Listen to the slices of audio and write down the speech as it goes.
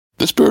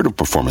The spirit of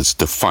performance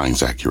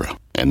defines Acura,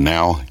 and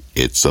now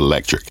it's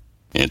electric.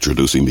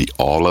 Introducing the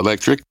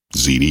all-electric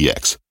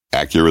ZDX,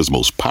 Acura's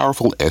most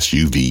powerful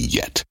SUV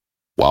yet.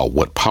 While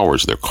what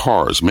powers their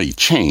cars may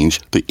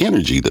change, the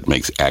energy that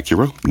makes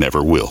Acura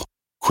never will.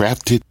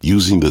 Crafted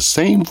using the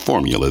same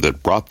formula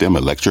that brought them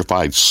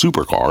electrified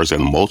supercars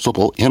and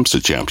multiple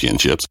IMSA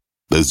championships,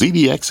 the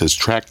ZDX has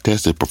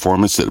track-tested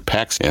performance that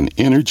packs an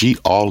energy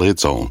all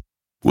its own.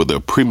 With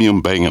a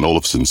premium Bang &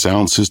 Olufsen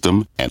sound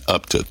system and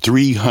up to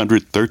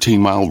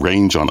 313-mile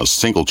range on a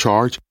single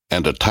charge,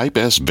 and a Type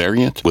S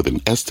variant with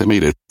an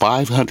estimated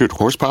 500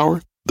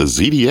 horsepower, the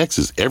ZDX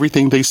is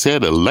everything they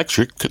said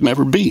electric could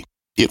never be.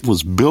 It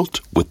was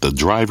built with the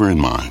driver in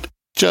mind,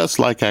 just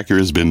like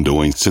Acura's been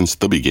doing since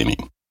the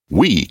beginning.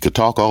 We could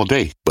talk all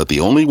day, but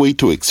the only way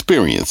to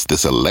experience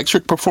this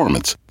electric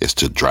performance is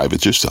to drive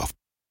it yourself.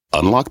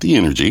 Unlock the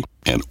energy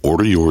and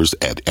order yours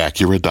at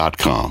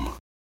Acura.com.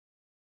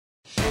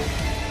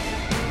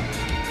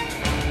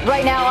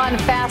 Right now on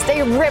Fast,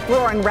 a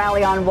rip-roaring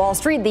rally on Wall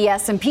Street. The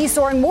S&P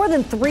soaring more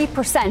than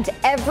 3%.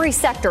 Every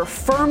sector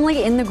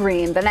firmly in the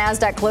green. The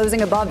Nasdaq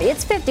closing above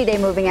its 50-day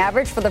moving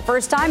average for the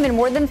first time in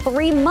more than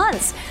 3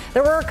 months.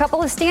 There were a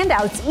couple of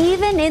standouts,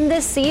 even in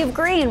this sea of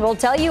green. We'll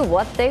tell you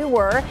what they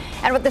were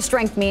and what the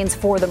strength means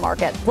for the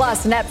market.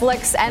 Plus,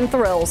 Netflix and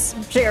Thrills.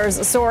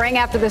 Shares soaring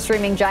after the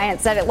streaming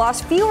giant said it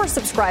lost fewer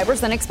subscribers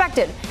than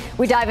expected.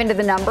 We dive into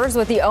the numbers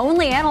with the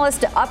only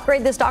analyst to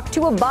upgrade the stock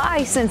to a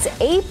buy since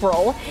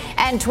April.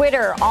 And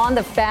Twitter on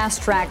the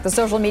fast track, the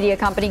social media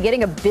company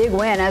getting a big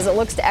win as it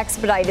looks to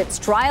expedite its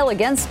trial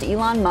against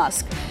Elon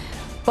Musk.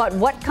 But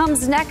what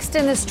comes next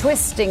in this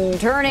twisting,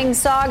 turning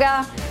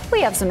saga?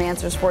 We have some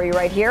answers for you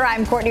right here.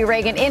 I'm Courtney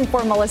Reagan in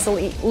for Melissa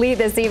Lee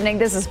this evening.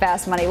 This is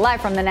Fast Money,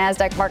 live from the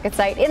NASDAQ market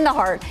site in the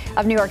heart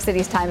of New York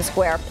City's Times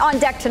Square. On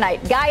deck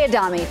tonight, Guy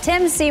Adami,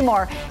 Tim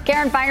Seymour,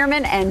 Karen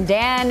Feinerman, and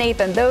Dan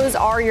Nathan. Those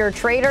are your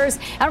traders.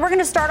 And we're going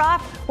to start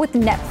off with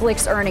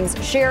Netflix earnings.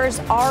 Shares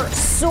are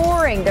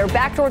soaring. They're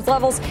back towards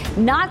levels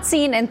not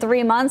seen in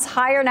 3 months,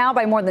 higher now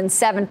by more than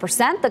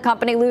 7%. The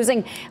company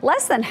losing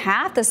less than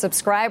half the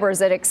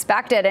subscribers it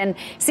expected and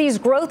sees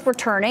growth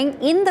returning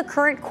in the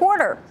current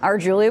quarter. Our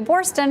Julia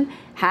Borston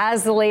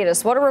has the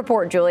latest. What a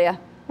report, Julia.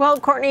 Well,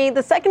 Courtney,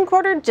 the second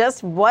quarter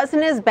just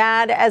wasn't as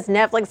bad as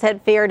Netflix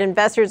had feared.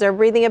 Investors are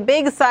breathing a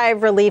big sigh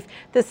of relief.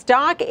 The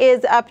stock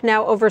is up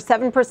now over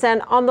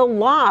 7% on the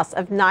loss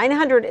of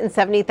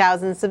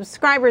 970,000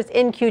 subscribers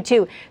in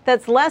Q2.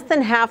 That's less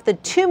than half the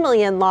 2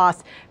 million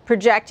loss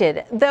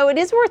projected, though it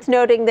is worth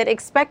noting that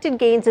expected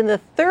gains in the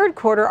third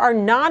quarter are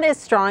not as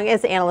strong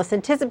as analysts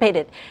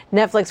anticipated.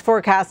 Netflix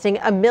forecasting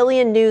 1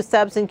 million new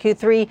subs in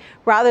Q3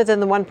 rather than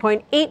the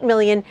 1.8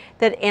 million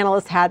that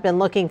analysts had been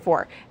looking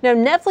for. Now,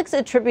 Netflix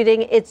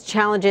attributing its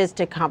challenges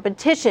to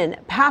competition,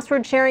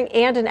 password sharing,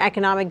 and an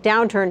economic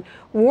downturn,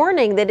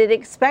 warning that it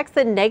expects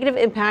the negative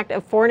impact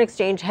of foreign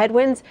exchange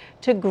headwinds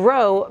to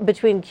grow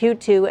between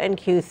Q2 and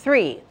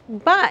Q3.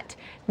 But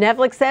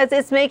Netflix says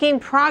it's making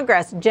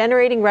progress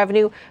generating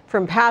revenue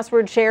from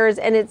password shares,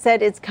 and it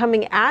said its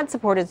coming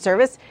ad-supported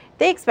service,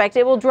 they expect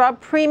it will drop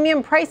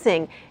premium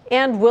pricing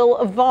and will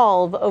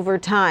evolve over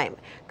time.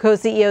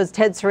 Co-CEOs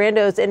Ted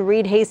Sarandos and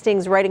Reed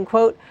Hastings writing,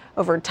 quote,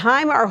 "Over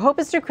time, our hope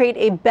is to create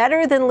a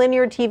better than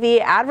linear TV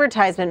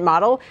advertisement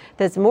model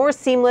that's more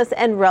seamless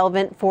and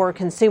relevant for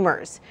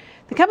consumers."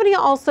 The company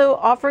also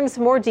offering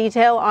some more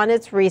detail on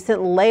its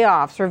recent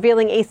layoffs,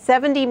 revealing a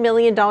 $70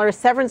 million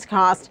severance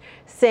cost,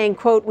 saying,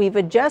 quote, "We've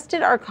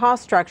adjusted our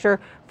cost structure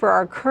for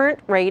our current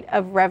rate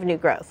of revenue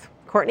growth."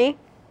 Courtney?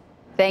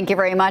 Thank you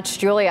very much,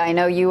 Julia. I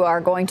know you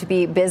are going to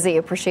be busy.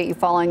 Appreciate you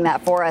following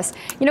that for us.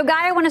 You know,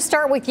 Guy, I want to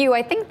start with you.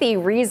 I think the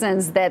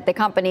reasons that the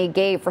company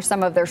gave for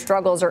some of their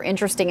struggles are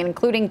interesting,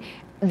 including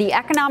the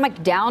economic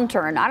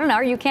downturn. I don't know.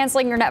 Are you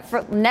canceling your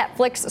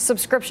Netflix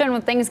subscription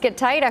when things get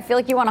tight? I feel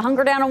like you want to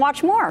hunker down and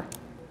watch more.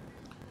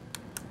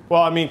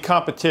 Well, I mean,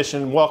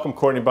 competition. Welcome,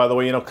 Courtney, by the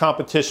way. You know,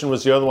 competition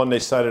was the other one they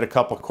cited a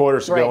couple of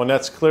quarters ago, right, and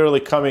that's clearly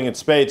coming in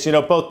spades. You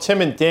know, both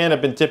Tim and Dan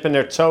have been dipping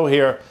their toe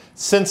here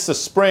since the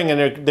spring,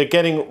 and they're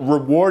getting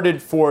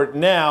rewarded for it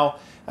now.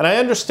 And I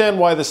understand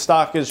why the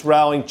stock is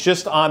rallying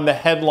just on the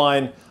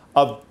headline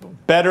of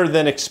better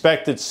than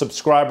expected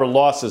subscriber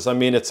losses. I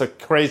mean, it's a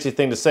crazy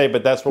thing to say,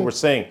 but that's what we're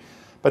seeing.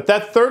 But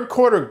that third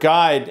quarter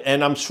guide,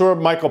 and I'm sure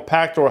Michael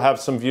Pachter will have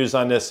some views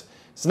on this,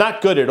 it's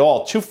not good at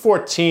all.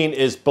 214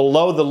 is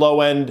below the low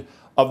end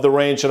of the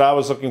range that I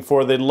was looking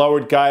for. They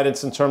lowered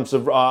guidance in terms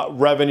of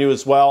revenue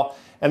as well.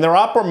 And their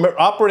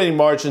operating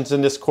margins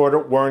in this quarter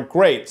weren't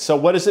great. So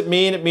what does it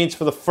mean? It means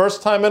for the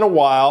first time in a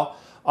while,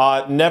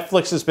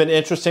 Netflix has been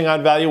interesting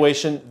on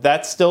valuation.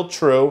 That's still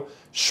true.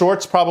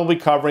 Shorts probably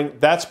covering.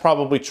 That's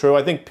probably true.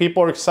 I think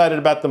people are excited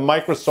about the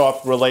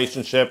Microsoft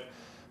relationship.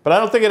 But I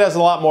don't think it has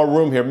a lot more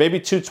room here. Maybe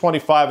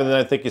 225, and then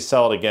I think you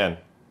sell it again.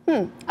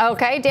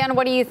 Okay, Dan,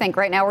 what do you think?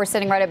 Right now we're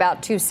sitting right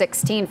about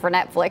 216 for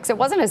Netflix. It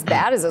wasn't as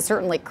bad as it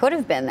certainly could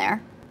have been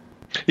there.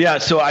 Yeah,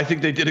 so I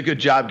think they did a good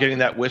job getting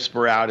that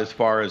whisper out as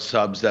far as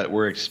subs that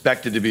were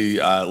expected to be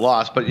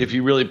lost. But if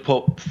you really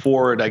put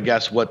forward, I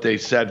guess, what they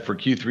said for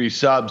Q3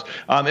 subs,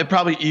 it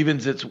probably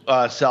evens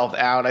itself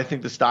out. I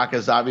think the stock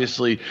is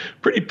obviously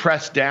pretty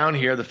pressed down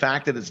here. The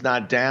fact that it's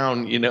not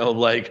down,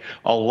 like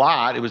a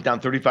lot, it was down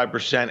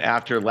 35%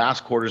 after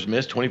last quarter's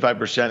miss,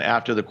 25%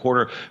 after the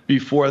quarter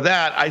before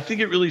that. I think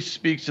it really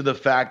speaks to the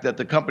fact that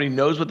the company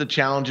knows what the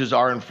challenges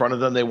are in front of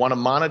them. They want to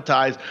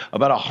monetize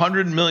about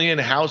 100 million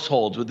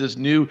households with this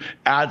new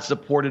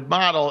ad-supported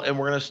model, and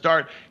we're going to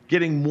start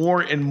getting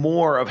more and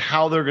more of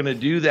how they're going to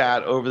do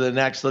that over the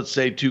next, let's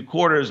say, 2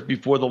 quarters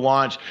before the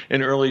launch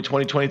in early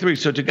 2023.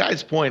 So to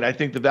Guy's point, I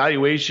think the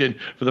valuation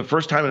for the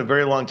first time in a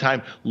very long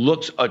time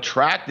looks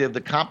attractive.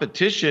 The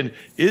competition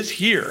is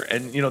here.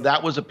 And,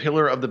 that was a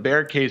pillar of the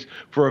bear case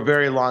for a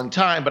very long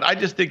time. But I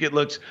just think it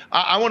looks,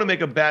 I want to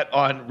make a bet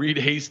on Reed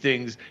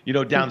Hastings,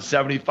 down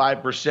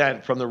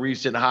 75% from the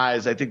recent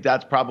highs. I think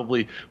that's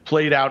probably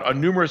played out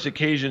on numerous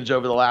occasions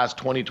over the last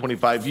 20,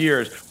 25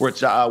 years where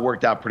it's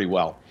worked out pretty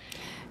well.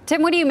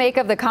 Tim, what do you make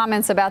of the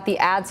comments about the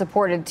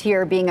ad-supported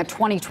tier being a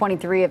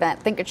 2023 event?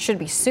 Think it should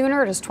be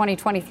sooner? Does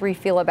 2023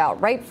 feel about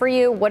right for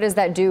you? What does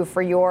that do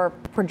for your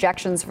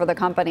projections for the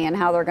company and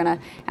how they're going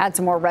to add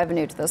some more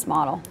revenue to this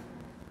model?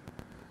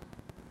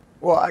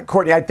 Well,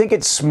 Courtney, I think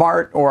it's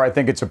smart, or I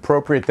think it's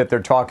appropriate that they're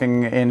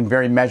talking in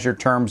very measured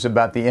terms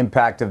about the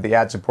impact of the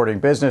ad-supporting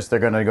business. They're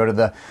going to go to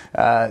the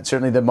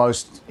certainly the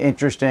most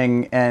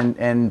interesting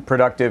and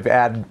productive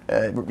ad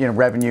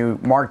revenue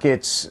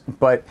markets,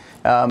 but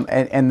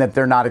and that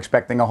they're not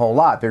expecting a whole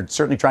lot. They're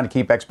certainly trying to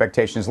keep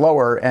expectations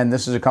lower. And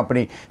this is a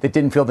company that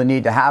didn't feel the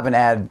need to have an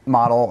ad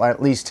model,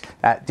 at least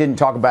didn't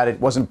talk about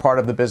it, wasn't part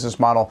of the business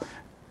model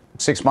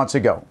 6 months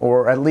ago,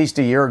 or at least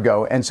a year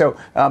ago. And so,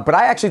 but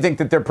I actually think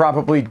that they're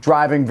probably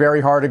driving very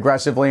hard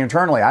aggressively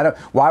internally.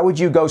 Why would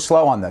you go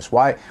slow on this?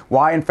 Why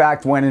in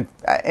fact, and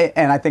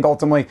I think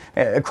ultimately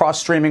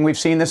across streaming, we've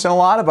seen this in a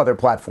lot of other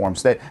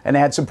platforms, that an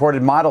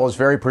ad-supported model is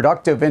very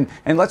productive. And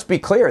let's be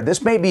clear,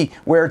 this may be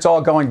where it's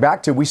all going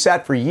back to. We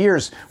sat for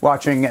years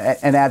watching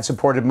an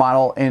ad-supported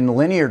model in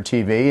linear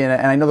TV,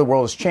 and I know the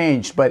world has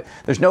changed, but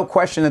there's no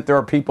question that there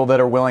are people that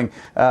are willing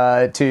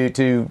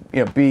to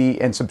be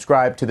and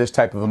subscribe to this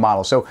type of a model.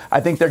 So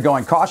I think they're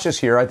going cautious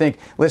here. I think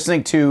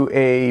listening to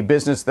a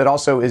business that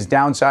also is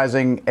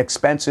downsizing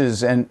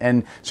expenses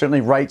and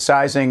certainly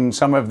right-sizing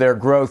some of their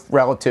growth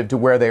relative to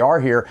where they are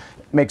here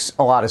makes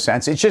a lot of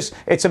sense.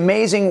 It's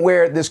amazing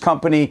where this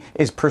company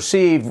is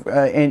perceived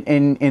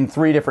in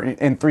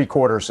three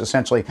quarters,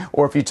 essentially.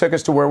 Or if you took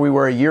us to where we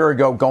were a year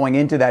ago going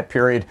into that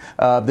period,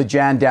 the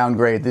Jan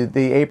downgrade,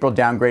 the April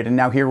downgrade, and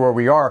now here where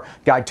we are,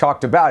 Guy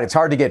talked about. It's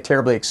hard to get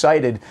terribly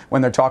excited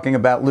when they're talking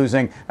about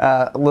losing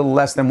a little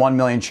less than 1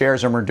 million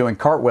shares and we're doing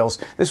cartwheels.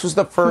 This was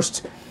the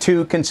first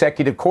 2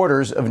 consecutive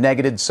quarters of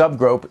negative sub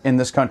growth in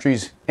this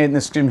company's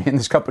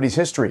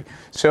history.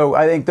 So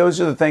I think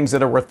those are the things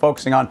that are worth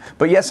focusing on.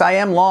 But yes, I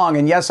am long,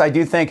 and yes, I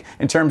do think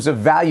in terms of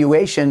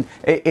valuation,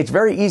 it's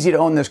very easy to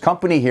own this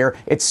company here.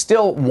 It's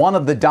still one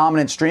of the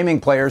dominant streaming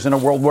players in a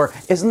world where,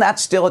 isn't that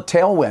still a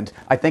tailwind?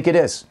 I think it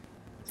is.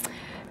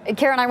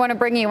 Karen, I want to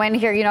bring you in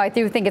here. I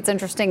do think it's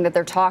interesting that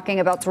they're talking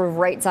about sort of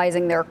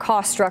right-sizing their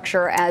cost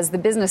structure as the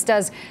business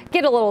does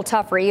get a little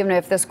tougher, even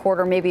if this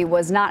quarter maybe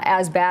was not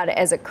as bad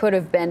as it could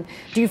have been.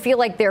 Do you feel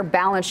like their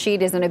balance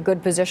sheet is in a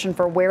good position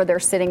for where they're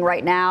sitting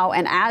right now,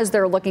 and as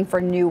they're looking for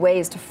new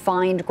ways to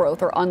find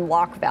growth or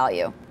unlock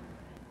value?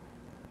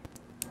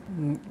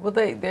 Well,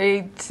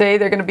 they say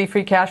they're going to be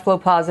free cash flow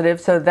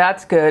positive, so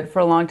that's good. For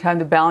a long time,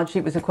 the balance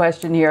sheet was a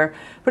question here.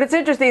 But it's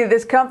interesting that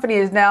this company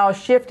has now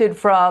shifted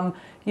from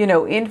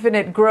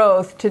infinite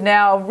growth to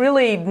now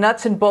really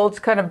nuts and bolts,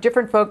 kind of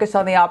different focus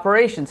on the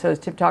operation. So as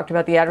Tim talked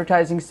about, the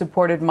advertising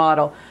supported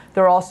model.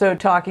 They're also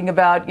talking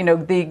about,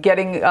 the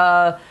getting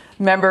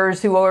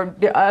members who are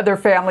other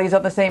families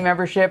on the same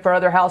membership or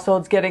other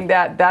households getting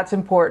that. That's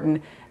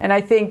important. And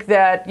I think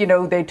that,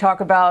 they talk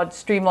about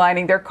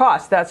streamlining their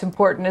costs. That's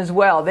important as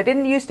well. They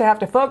didn't used to have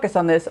to focus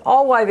on this,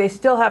 all while they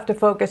still have to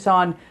focus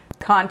on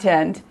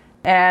content.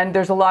 And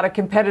there's a lot of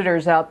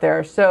competitors out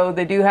there. So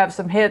they do have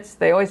some hits.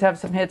 They always have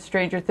some hits.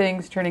 Stranger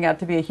Things turning out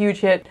to be a huge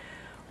hit.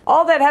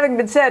 All that having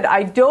been said,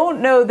 I don't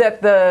know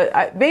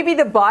that maybe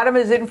the bottom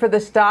is in for the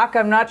stock.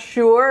 I'm not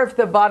sure if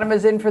the bottom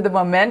is in for the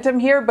momentum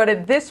here. But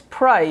at this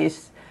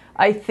price,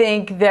 I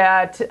think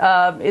that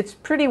it's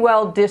pretty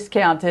well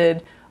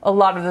discounted a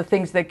lot of the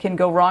things that can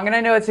go wrong. And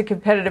I know it's a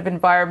competitive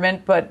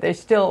environment, but they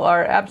still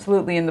are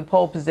absolutely in the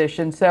pole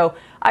position. So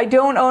I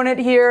don't own it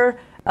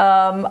here.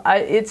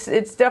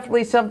 It's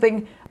definitely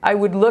something I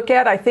would look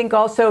at. I think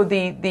also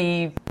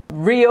the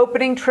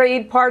reopening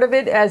trade part of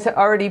it has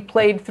already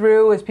played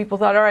through, as people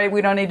thought, all right,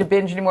 we don't need to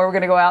binge anymore. We're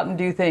going to go out and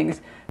do things.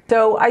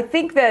 So I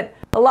think that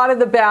a lot of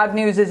the bad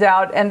news is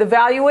out, and the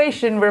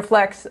valuation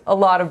reflects a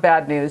lot of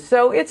bad news.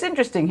 So it's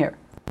interesting here.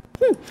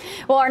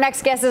 Well, our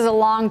next guest is a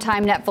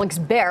longtime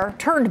Netflix bear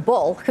turned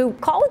bull who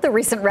called the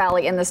recent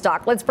rally in the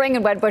stock. Let's bring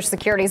in Wedbush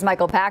Securities'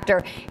 Michael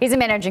Pachter. He's a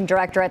managing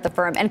director at the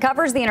firm and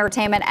covers the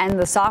entertainment and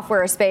the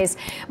software space.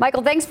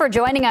 Michael, thanks for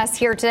joining us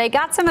here today.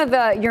 Got some of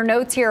your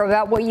notes here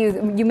about what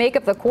you make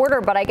of the quarter,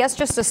 but I guess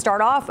just to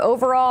start off,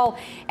 overall,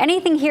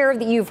 anything here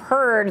that you've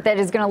heard that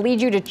is going to lead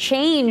you to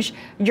change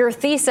your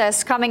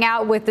thesis coming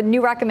out with the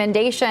new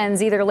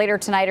recommendations either later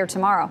tonight or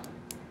tomorrow?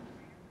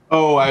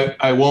 Oh,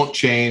 I won't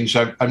change.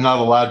 I'm not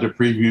allowed to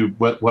preview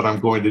what I'm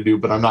going to do,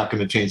 but I'm not going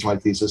to change my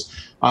thesis.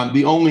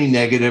 The only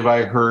negative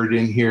I heard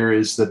in here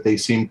is that they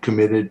seem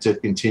committed to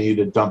continue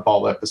to dump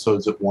all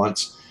episodes at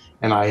once.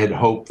 And I had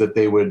hoped that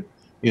they would,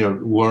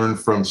 learn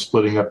from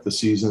splitting up the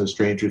season of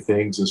Stranger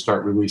Things and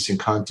start releasing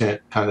content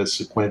kind of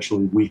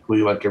sequentially weekly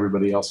like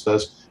everybody else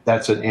does.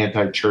 That's an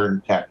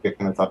anti-churn tactic,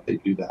 and I thought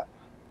they'd do that.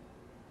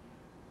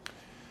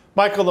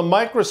 Michael, the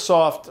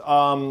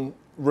Microsoft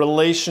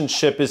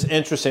relationship is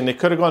interesting. They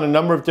could have gone a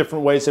number of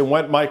different ways. They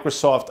went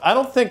Microsoft. I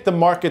don't think the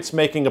market's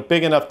making a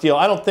big enough deal.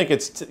 I don't think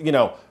it's,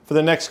 for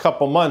the next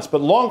couple months,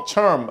 but long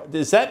term,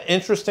 is that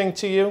interesting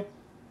to you?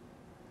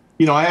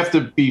 I have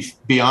to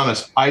be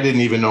honest. I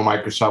didn't even know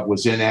Microsoft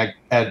was in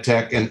ad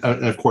tech, and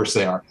of course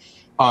they are.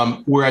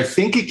 Where I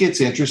think it gets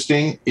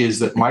interesting is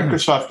that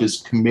Microsoft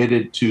is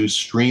committed to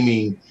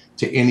streaming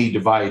to any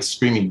device,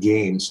 streaming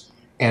games.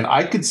 And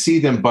I could see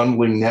them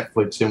bundling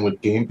Netflix in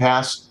with Game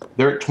Pass.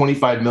 They're at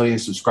 25 million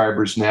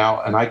subscribers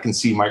now, and I can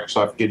see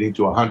Microsoft getting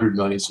to 100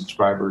 million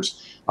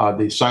subscribers.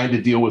 They signed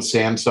a deal with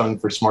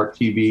Samsung for smart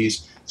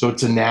TVs. So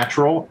it's a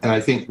natural. And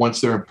I think once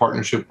they're in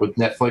partnership with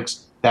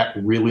Netflix, that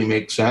really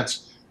makes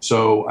sense.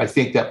 So I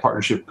think that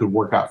partnership could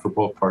work out for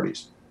both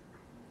parties.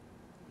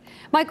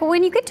 Michael,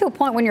 when you get to a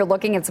point when you're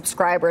looking at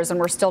subscribers and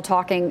we're still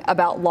talking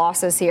about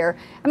losses here,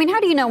 how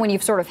do you know when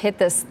you've sort of hit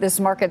this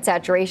market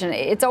saturation?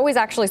 It's always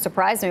actually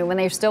surprised me when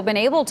they've still been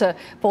able to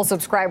pull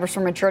subscribers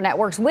from mature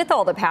networks with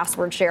all the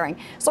password sharing.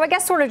 So I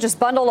guess sort of just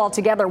bundled all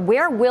together,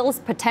 where will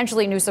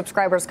potentially new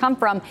subscribers come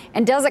from?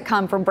 And does it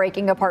come from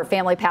breaking apart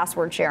family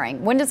password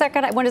sharing? When does that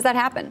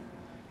happen?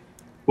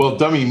 Well,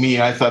 dummy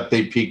me, I thought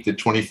they peaked at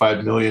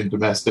 25 million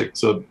domestic.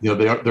 So,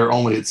 they're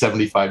only at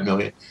 75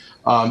 million.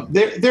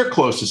 They're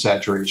close to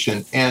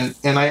saturation, and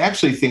I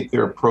actually think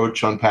their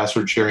approach on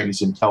password sharing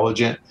is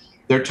intelligent.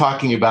 They're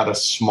talking about a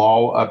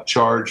small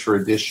upcharge for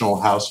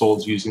additional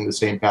households using the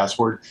same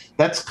password.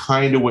 That's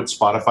kind of what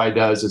Spotify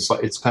does.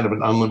 It's kind of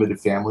an unlimited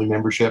family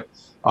membership.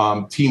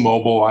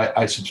 T-Mobile,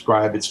 I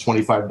subscribe. It's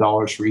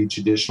 $25 for each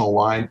additional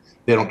line.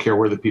 They don't care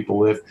where the people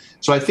live.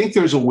 So I think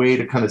there's a way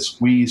to kind of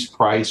squeeze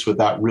price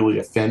without really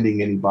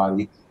offending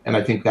anybody. And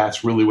I think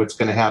that's really what's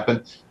going to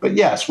happen. But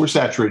yes, we're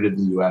saturated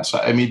in the U.S.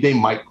 They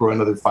might grow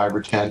another 5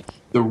 or 10.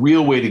 The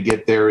real way to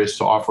get there is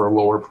to offer a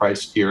lower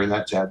price tier, and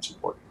that's ad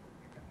support.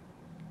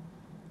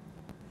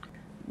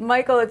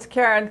 Michael, it's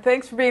Karen.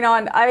 Thanks for being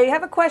on. I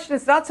have a question.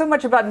 It's not so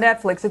much about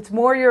Netflix. It's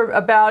more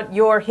about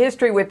your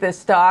history with this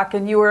stock.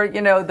 And you were,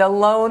 the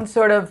lone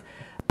sort of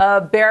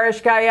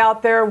bearish guy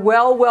out there,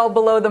 well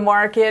below the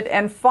market.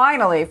 And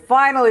finally,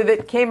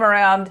 that came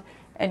around.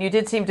 And you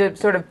did seem to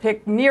sort of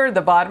pick near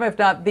the bottom, if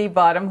not the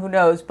bottom, who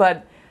knows.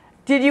 But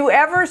did you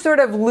ever sort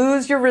of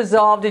lose your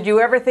resolve? Did you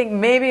ever think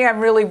maybe I'm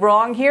really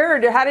wrong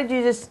here? Or how did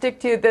you just stick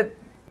to that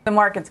the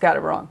market's got it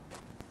wrong?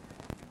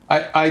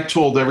 I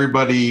told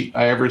everybody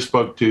I ever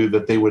spoke to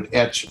that they would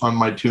etch on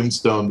my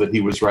tombstone that he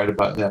was right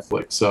about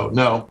Netflix. So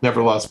no,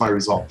 never lost my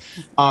resolve.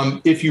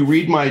 If you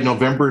read my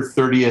November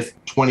 30th,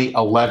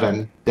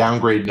 2011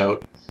 downgrade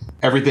note,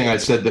 everything I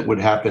said that would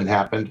happen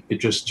happened. It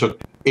just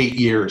took 8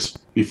 years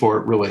before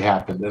it really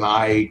happened. And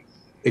I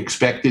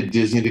expected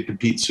Disney to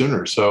compete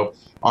sooner. So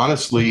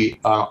honestly,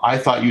 I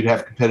thought you'd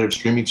have competitive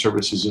streaming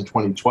services in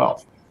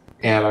 2012.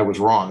 And I was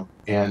wrong.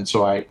 And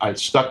so I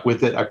stuck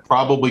with it. I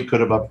probably could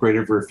have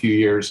upgraded for a few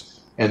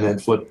years and then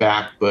flipped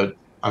back, but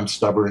I'm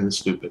stubborn and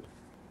stupid.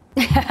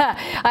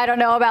 I don't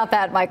know about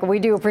that, Michael. We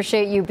do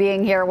appreciate you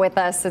being here with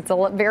us. It's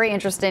a very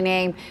interesting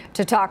name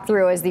to talk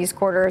through as these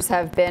quarters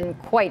have been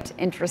quite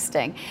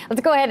interesting.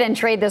 Let's go ahead and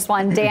trade this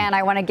one. Dan,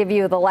 I want to give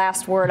you the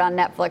last word on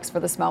Netflix for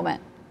this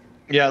moment.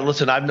 Yeah,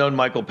 listen, I've known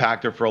Michael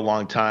Pachter for a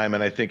long time,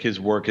 and I think his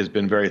work has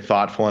been very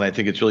thoughtful, and I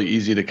think it's really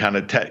easy to kind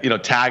of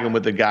tag him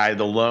with the guy,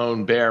 the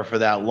lone bear, for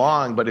that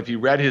long. But if you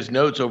read his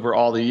notes over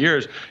all the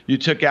years, you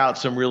took out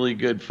some really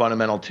good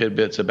fundamental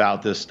tidbits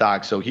about this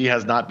stock. So he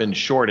has not been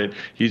shorted.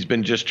 He's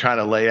been just trying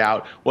to lay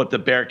out what the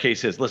bear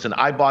case is. Listen,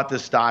 I bought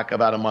this stock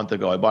about a month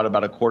ago. I bought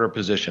about a quarter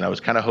position. I was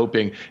kind of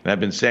hoping, and I've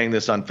been saying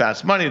this on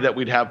Fast Money, that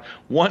we'd have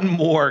one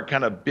more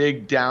kind of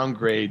big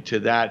downgrade to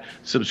that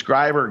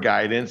subscriber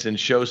guidance and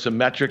show some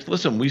metrics.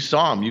 Listen, we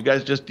saw them. You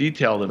guys just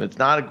detailed them. It's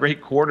not a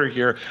great quarter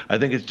here. I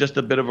think it's just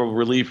a bit of a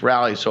relief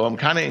rally. So I'm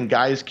kind of in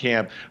Guy's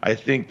camp. I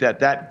think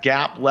that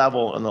gap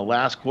level in the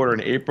last quarter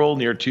in April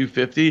near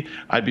 250,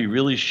 I'd be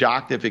really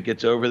shocked if it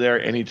gets over there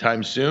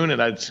anytime soon.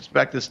 And I'd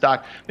expect the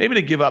stock maybe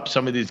to give up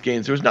some of these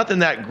gains. There was nothing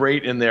that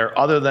great in there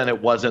other than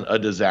it wasn't a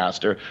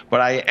disaster.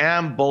 But I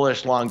am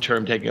bullish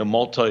long-term, taking a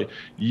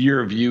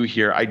multi-year view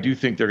here. I do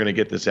think they're going to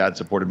get this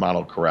ad-supported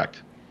model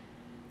correct.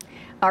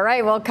 All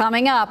right, well,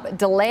 coming up,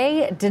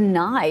 delay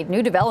denied.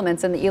 New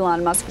developments in the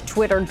Elon Musk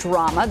Twitter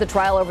drama. The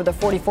trial over the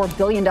 $44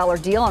 billion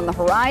deal on the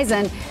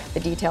horizon.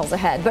 The details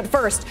ahead. But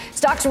first,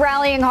 stocks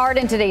rallying hard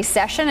in today's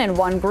session, and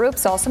one group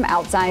saw some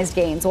outsized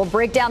gains. We'll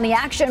break down the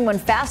action when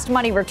Fast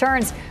Money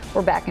returns.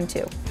 We're back in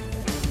 2.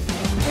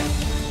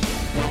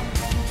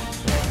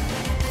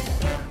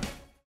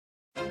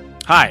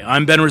 Hi,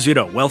 I'm Ben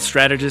Rizzuto, wealth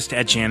strategist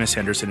at Janus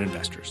Henderson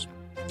Investors.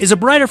 Is a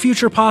brighter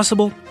future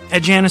possible?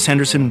 At Janus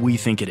Henderson, we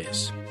think it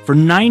is. For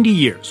 90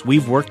 years,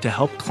 we've worked to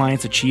help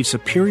clients achieve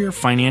superior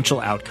financial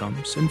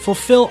outcomes and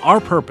fulfill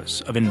our purpose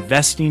of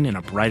investing in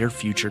a brighter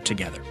future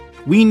together.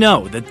 We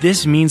know that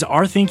this means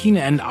our thinking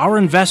and our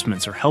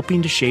investments are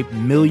helping to shape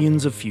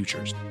millions of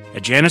futures.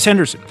 At Janus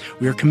Henderson,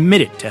 we are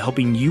committed to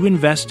helping you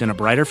invest in a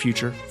brighter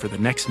future for the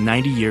next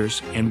 90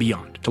 years and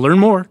beyond. To learn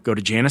more, go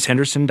to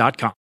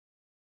janushenderson.com.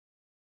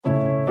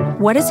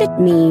 What does it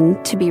mean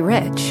to be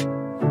rich?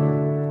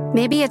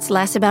 Maybe it's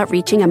less about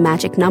reaching a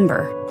magic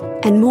number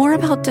and more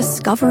about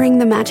discovering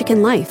the magic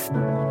in life.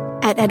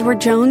 At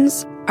Edward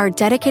Jones, our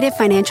dedicated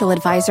financial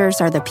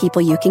advisors are the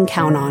people you can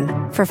count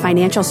on for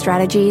financial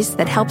strategies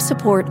that help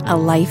support a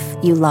life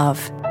you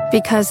love.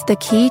 Because the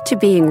key to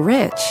being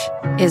rich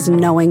is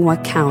knowing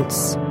what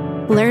counts.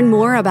 Learn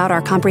more about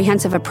our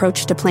comprehensive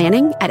approach to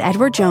planning at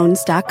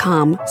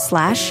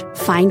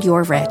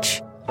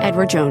edwardjones.com/findyourrich.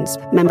 Edward Jones,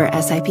 member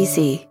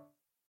SIPC.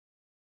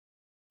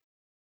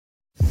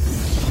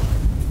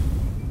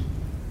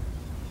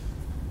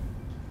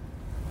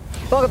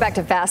 Welcome back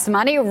to Fast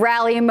Money.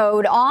 Rally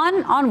mode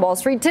on Wall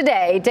Street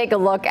today. Take a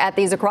look at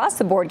these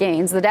across-the-board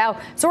gains. The Dow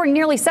soaring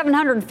nearly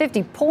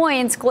 750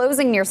 points,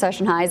 closing near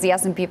session highs. The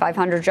S&P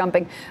 500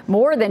 jumping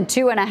more than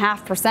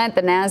 2.5%.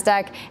 The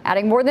Nasdaq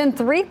adding more than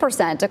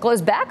 3% to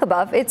close back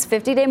above its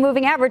 50-day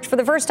moving average for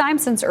the first time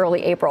since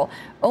early April.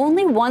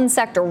 Only one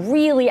sector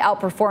really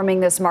outperforming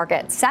this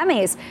market: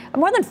 semis,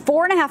 more than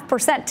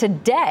 4.5%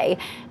 today,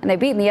 and they've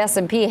beaten the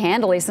S&P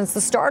handily since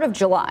the start of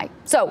July.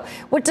 So,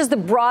 what does the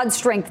broad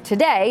strength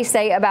today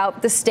say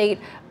about the state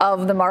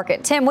of the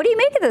market? Tim, what do you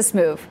make of this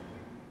move?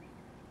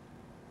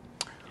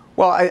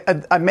 Well,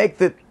 I make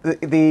the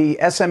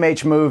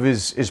SMH move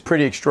is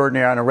pretty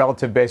extraordinary on a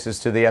relative basis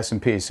to the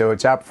S&P. So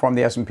it's outperformed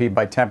the S&P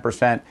by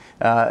 10%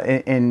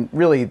 in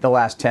really the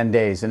last 10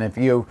 days. And if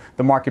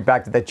the market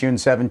back to that June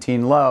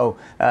 17 low,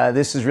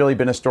 this has really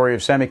been a story of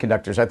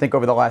semiconductors. I think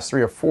over the last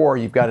 3 or 4,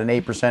 you've got an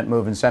 8%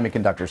 move in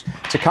semiconductors.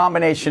 It's a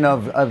combination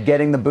of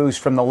getting the boost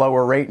from the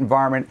lower rate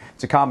environment.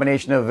 It's a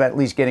combination of at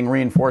least getting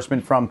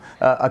reinforcement from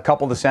a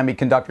couple of the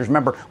semiconductors.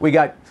 Remember, we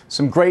got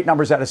some great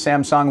numbers out of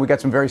Samsung. We got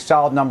some very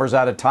solid numbers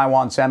out of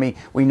Taiwan Semi.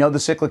 We know the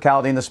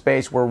cyclicality in the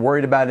space. We're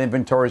worried about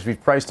inventories. We've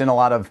priced in a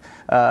lot of,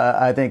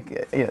 I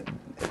think,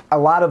 a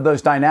lot of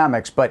those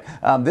dynamics. But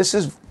this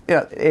is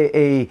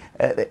a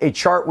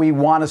chart we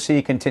want to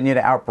see continue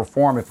to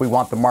outperform if we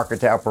want the market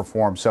to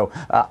outperform. So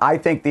I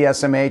think the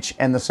SMH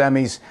and the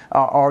semis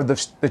are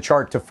the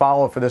chart to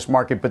follow for this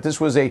market. But this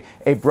was a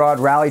broad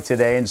rally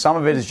today, and some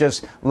of it is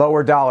just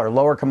lower dollar,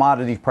 lower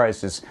commodity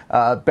prices,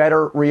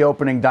 better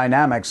reopening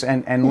dynamics.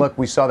 And look,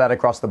 we saw that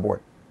across the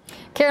board.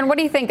 Karen, what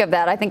do you think of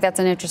that? I think that's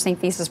an interesting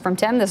thesis from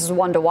Tim. This is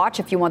one to watch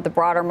if you want the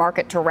broader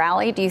market to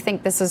rally. Do you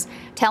think this is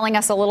telling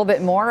us a little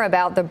bit more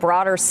about the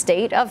broader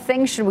state of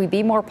things? Should we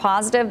be more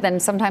positive than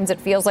sometimes it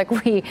feels like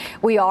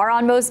we are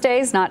on most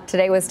days, not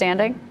today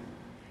withstanding?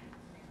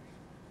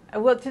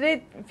 Well,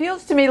 today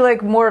feels to me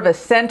like more of a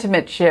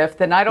sentiment shift,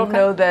 and I don't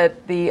know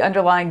that the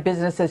underlying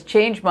business has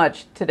changed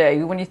much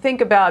today. When you think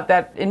about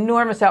that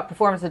enormous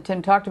outperformance that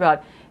Tim talked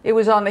about, it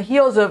was on the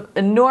heels of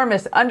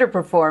enormous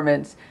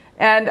underperformance.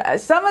 And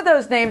some of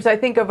those names I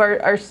think of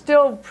are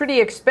still pretty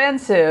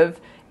expensive.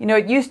 You know,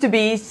 it used to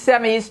be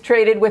semis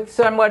traded with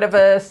somewhat of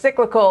a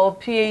cyclical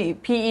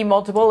PE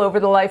multiple over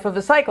the life of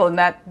a cycle, and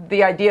that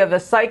the idea of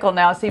a cycle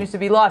now seems to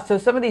be lost. So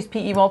some of these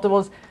PE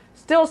multiples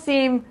still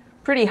seem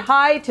pretty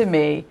high to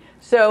me.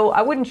 So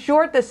I wouldn't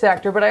short the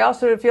sector, but I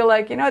also feel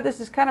like, this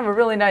is kind of a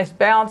really nice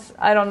bounce.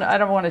 I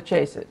don't want to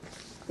chase it.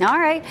 All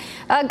right.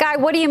 Guy,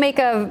 what do you make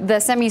of the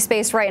semi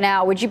space right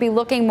now? Would you be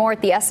looking more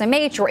at the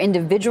SMH or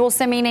individual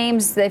semi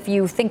names if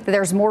you think that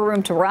there's more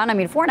room to run? I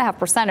mean,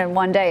 4.5% in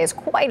one day is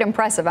quite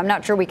impressive. I'm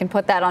not sure we can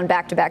put that on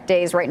back-to-back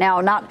days right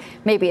now, not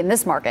maybe in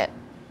this market.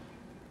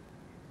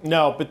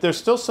 No, but there's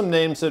still some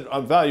names that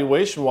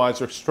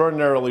valuation-wise are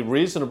extraordinarily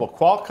reasonable.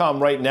 Qualcomm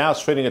right now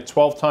is trading at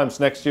 12 times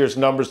next year's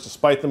numbers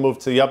despite the move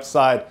to the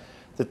upside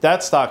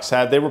that stock's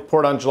had. They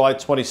report on July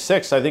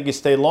 26th. I think you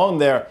stay long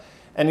there.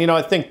 And,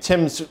 I think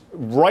Tim's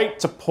right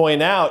to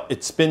point out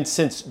it's been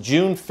since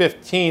June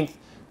 15th,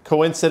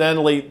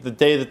 coincidentally, the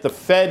day that the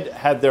Fed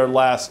had their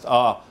last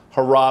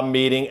hurrah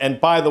meeting.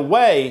 And by the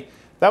way,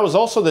 that was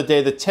also the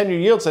day the 10-year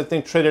yields, I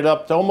think, traded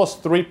up to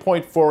almost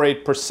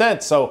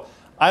 3.48%. So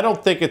I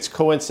don't think it's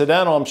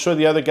coincidental. I'm sure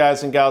the other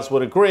guys and gals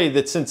would agree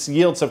that since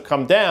yields have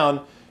come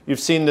down, you've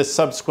seen this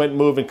subsequent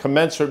move and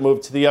commensurate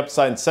move to the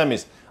upside in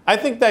semis. I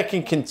think that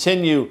can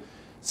continue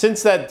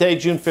since that day,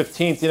 June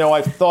 15th,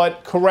 I've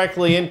thought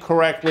correctly,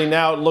 incorrectly.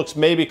 Now it looks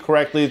maybe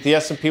correctly that the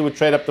S&P would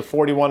trade up to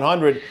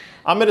 4,100.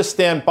 I'm going to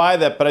stand by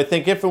that, but I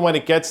think if and when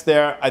it gets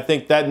there, I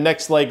think that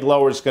next leg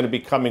lower is going to be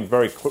coming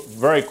very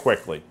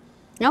quickly.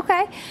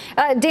 Okay.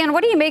 Dan,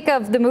 what do you make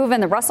of the move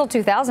in the Russell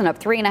 2000 up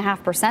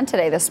 3.5%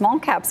 today? The small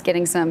cap's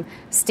getting some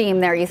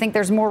steam there. You think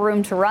there's more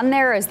room to run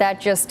there? Is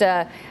that just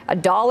a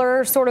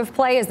dollar sort of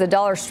play? As the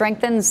dollar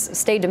strengthens,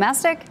 stay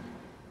domestic?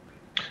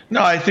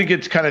 No, I think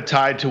it's kind of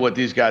tied to what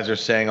these guys are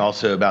saying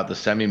also about the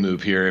semi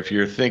move here. If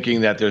you're thinking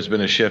that there's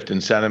been a shift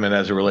in sentiment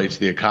as it relates to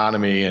the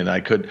economy, and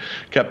I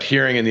kept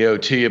hearing in the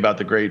OT about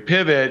the great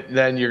pivot,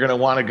 then you're going to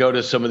want to go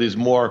to some of these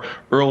more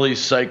early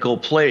cycle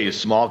plays,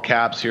 small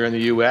caps here in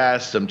the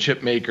U.S., some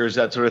chip makers,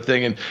 that sort of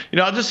thing. And,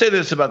 I'll just say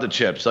this about the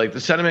chips. Like,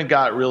 the sentiment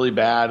got really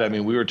bad. I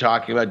mean, we were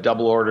talking about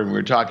double order, and we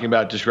were talking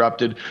about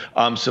disrupted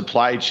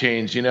supply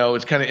chains.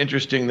 It's kind of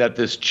interesting that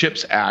this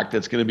CHIPS Act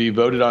that's going to be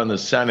voted on in the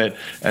Senate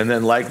and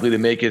then likely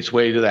to make its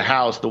way to the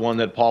House, the one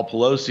that Paul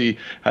Pelosi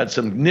had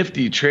some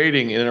nifty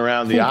trading in and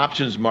around the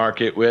options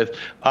market with,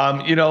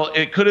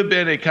 it could have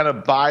been a kind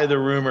of buy the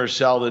rumor,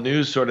 sell the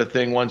news sort of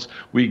thing once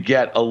we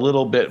get a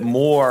little bit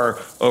more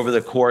over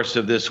the course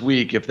of this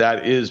week, if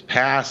that is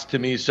passed to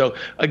me. So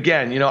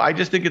again, I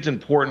just think it's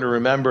important to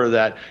remember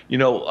that,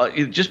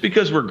 just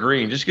because we're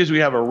green, just because we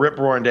have a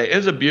rip-roaring day,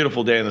 it's a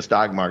beautiful day in the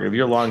stock market. If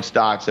you're long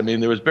stocks, I mean,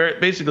 there was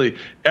basically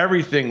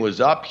everything was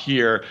up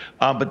here,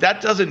 but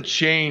that doesn't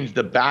change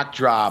the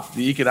backdrop,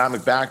 the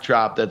economic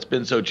backdrop that's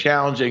been so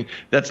challenging.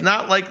 That's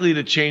not likely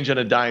to change on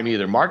a dime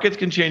either. Markets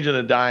can change on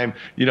a dime,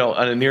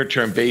 on a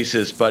near-term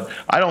basis, but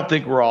I don't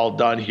think we're all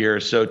done here.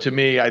 So to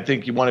me, I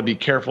think you want to be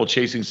careful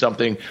chasing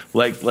something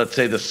like, let's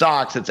say, the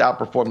SOX that's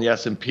outperformed the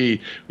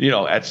S&P.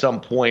 At some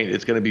point,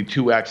 it's going to be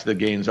 2x the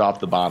gains off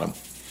the bottom.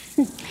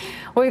 Well,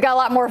 we've got a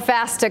lot more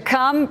fast to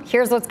come.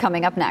 Here's what's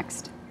coming up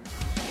next.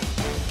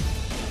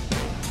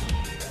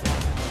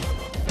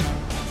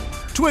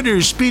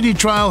 Twitter's speedy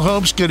trial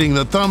hopes getting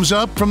the thumbs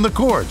up from the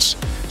courts.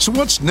 So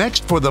what's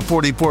next for the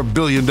 $44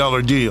 billion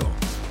deal?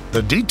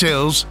 The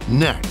details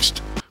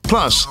next.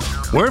 Plus,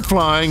 we're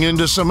flying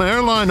into some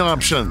airline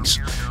options.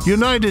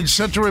 United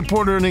set to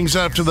report earnings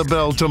after the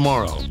bell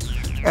tomorrow.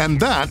 And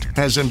that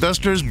has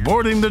investors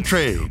boarding the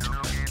trade.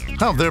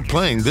 How they're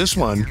playing this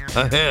one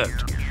ahead.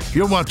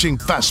 You're watching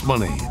Fast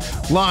Money,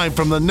 live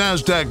from the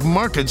NASDAQ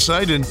market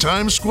site in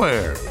Times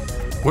Square.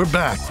 We're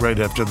back right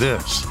after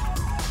this.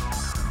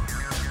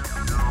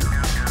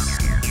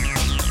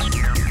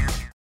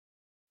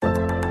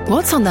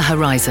 What's on the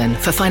horizon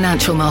for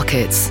financial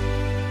markets?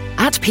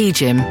 At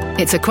PGIM,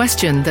 it's a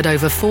question that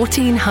over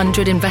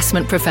 1,400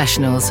 investment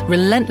professionals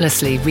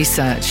relentlessly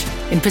research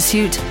in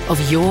pursuit of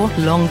your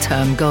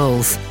long-term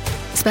goals.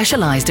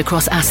 Specialized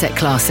across asset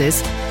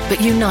classes, but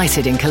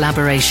united in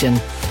collaboration,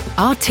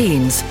 our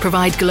teams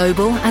provide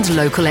global and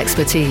local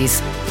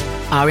expertise.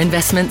 Our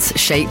investments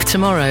shape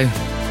tomorrow,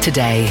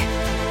 today.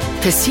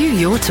 Pursue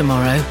your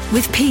tomorrow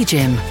with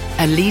PGIM,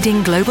 a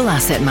leading global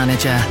asset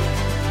manager.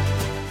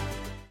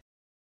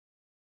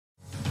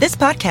 This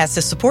podcast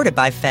is supported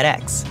by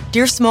FedEx.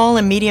 Dear small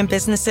and medium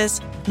businesses,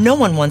 no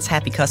one wants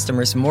happy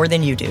customers more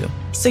than you do.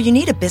 So you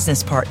need a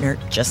business partner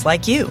just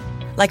like you.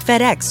 Like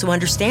FedEx, who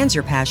understands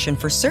your passion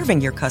for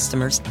serving your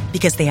customers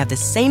because they have the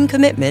same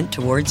commitment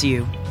towards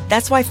you.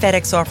 That's why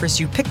FedEx offers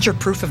you picture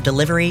proof of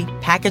delivery,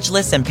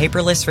 packageless and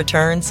paperless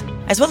returns,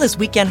 as well as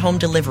weekend home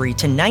delivery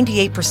to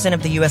 98%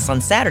 of the U.S.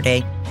 on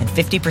Saturday and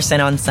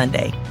 50% on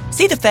Sunday.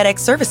 See the FedEx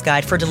service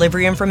guide for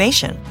delivery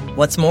information.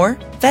 What's more,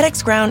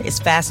 FedEx Ground is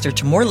faster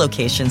to more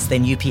locations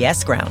than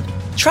UPS Ground.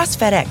 Trust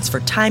FedEx for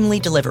timely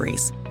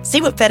deliveries.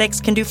 See what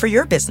FedEx can do for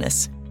your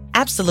business.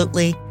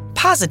 Absolutely,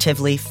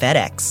 positively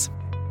FedEx.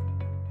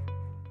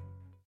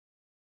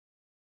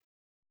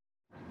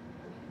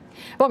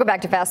 Welcome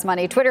back to Fast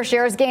Money. Twitter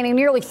shares gaining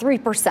nearly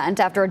 3%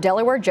 after a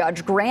Delaware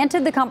judge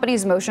granted the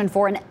company's motion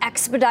for an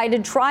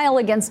expedited trial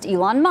against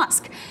Elon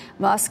Musk.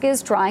 Musk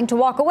is trying to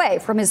walk away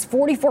from his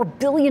 $44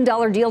 billion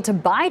deal to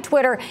buy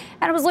Twitter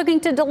and was looking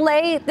to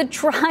delay the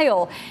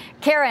trial.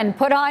 Karen,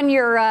 put on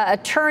your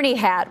attorney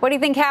hat. What do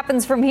you think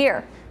happens from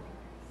here?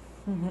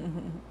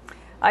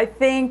 I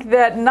think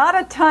that not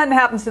a ton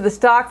happens to the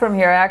stock from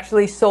here. I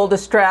actually sold a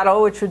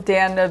straddle, which would be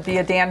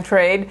a Dan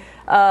trade,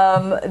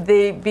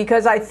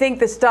 because I think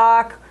the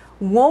stock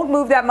won't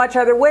move that much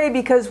either way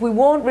because we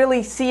won't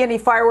really see any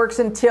fireworks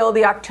until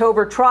the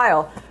October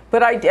trial.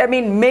 But I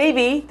mean,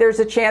 maybe there's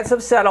a chance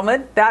of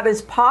settlement. That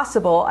is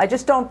possible. I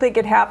just don't think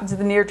it happens in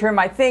the near term.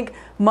 I think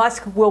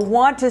Musk will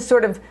want to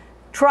sort of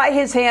try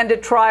his hand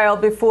at trial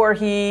before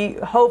he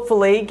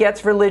hopefully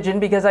gets religion,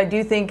 because I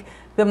do think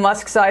the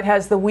Musk side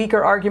has the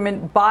weaker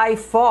argument by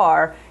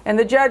far, and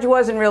the judge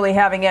wasn't really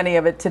having any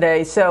of it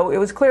today. So it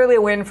was clearly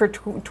a win for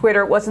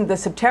Twitter. It wasn't the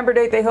September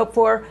date they hoped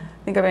for.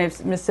 I think I may have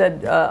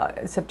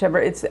missaid September.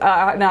 It's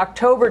an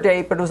October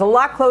date, but it was a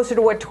lot closer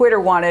to what Twitter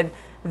wanted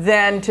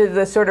than to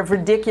the sort of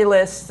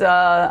ridiculous,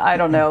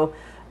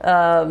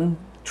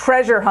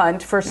 treasure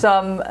hunt for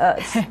some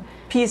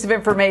piece of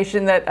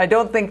information that I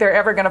don't think they're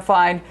ever going to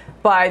find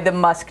by the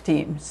Musk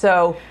team.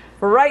 So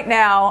For right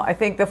now, I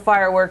think the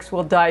fireworks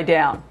will die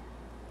down.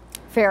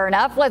 Fair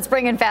enough. Let's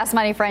bring in Fast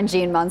Money friend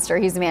Gene Munster.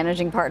 He's the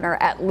managing partner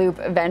at Loop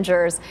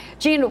Ventures.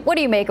 Gene, what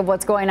do you make of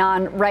what's going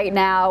on right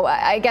now?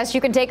 I guess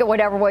you can take it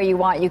whatever way you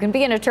want. You can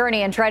be an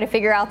attorney and try to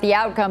figure out the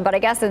outcome, but I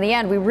guess in the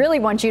end, we really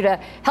want you to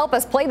help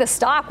us play the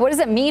stock. What does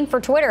it mean for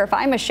Twitter? If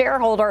I'm a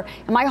shareholder,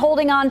 am I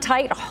holding on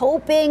tight,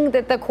 hoping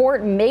that the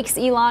court makes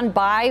Elon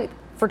buy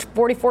for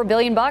 $44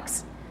 billion?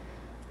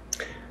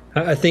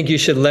 I think you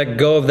should let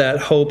go of that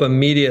hope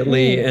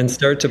immediately and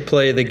start to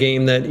play the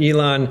game that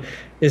Elon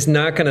is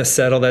not going to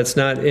settle. That's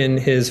not in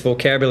his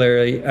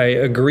vocabulary. I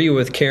agree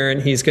with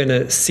Karen. He's going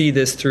to see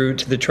this through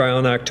to the trial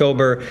in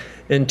October.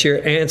 And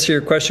to answer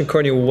your question,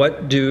 Courtney,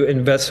 what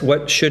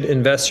should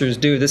investors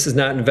do? This is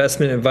not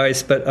investment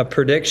advice, but a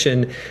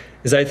prediction.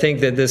 Is I think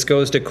that this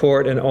goes to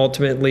court and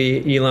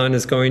ultimately Elon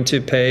is going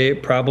to pay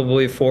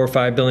probably $4 or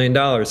 $5 billion.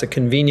 A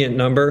convenient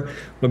number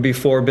would be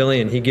 $4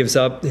 billion. He gives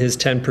up his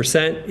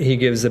 10%. He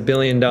gives $1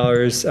 billion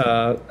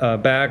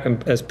back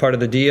as part of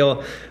the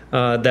deal.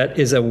 That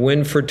is a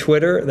win for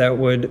Twitter. That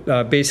would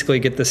basically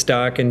get the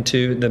stock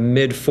into the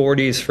mid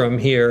 40s from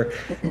here.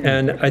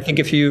 And I think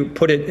if you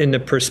put it into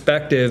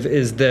perspective,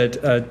 is that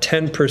a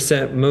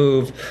 10%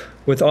 move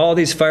with all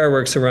these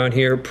fireworks around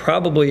here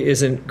probably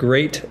isn't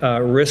great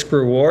risk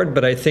reward,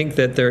 but I think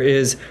that there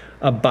is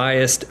a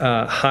biased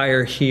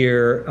higher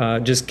here,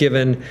 just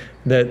given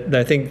that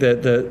I think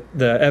that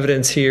the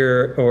evidence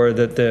here, or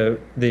that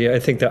I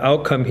think the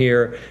outcome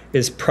here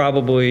is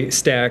probably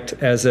stacked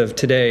as of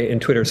today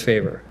in Twitter's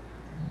favor.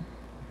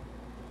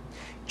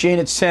 Gene,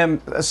 it's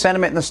Tim.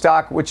 Sentiment in the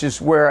stock, which is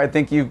where I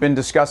think you've been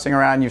discussing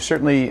around. You've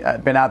certainly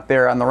been out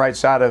there on the right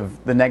side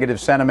of the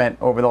negative sentiment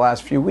over the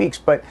last few weeks.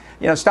 But,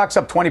 stock's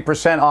up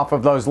 20% off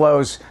of those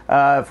lows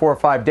 4 or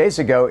 5 days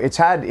ago. It's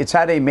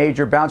had a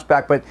major bounce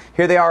back. But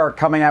here they are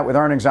coming out with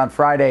earnings on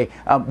Friday.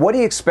 What do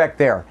you expect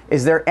there?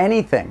 Is there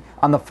anything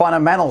on the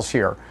fundamentals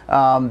here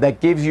that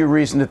gives you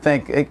reason to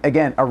think,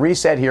 again, a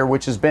reset here,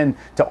 which has been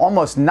to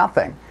almost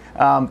nothing,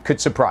 could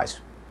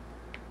surprise?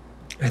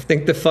 I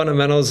think the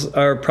fundamentals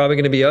are probably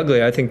going to be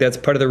ugly. I think that's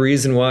part of the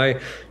reason why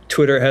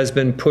Twitter has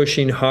been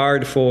pushing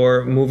hard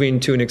for moving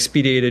to an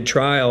expedited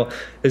trial,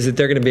 is that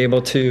they're going to be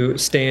able to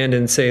stand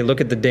and say,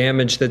 look at the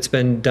damage that's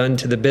been done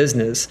to the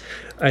business.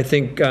 I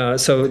think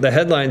so. The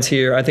headlines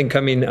here, I think,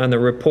 coming on the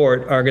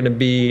report are going to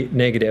be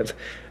negative.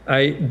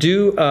 I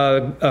do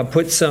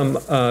put some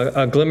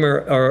a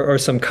glimmer or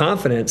some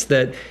confidence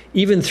that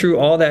even through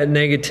all that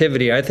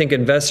negativity, I think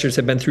investors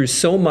have been through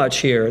so much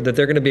here that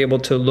they're going to be able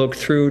to look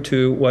through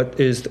to what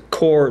is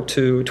core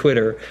to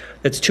Twitter.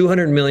 That's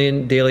 200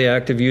 million daily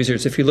active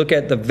users. If you look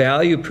at the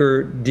value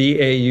per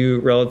DAU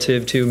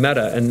relative to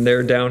Meta, and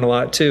they're down a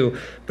lot too,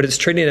 but it's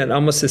trading at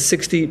almost a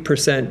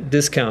 60%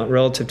 discount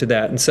relative to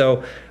that. And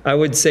so I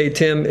would say,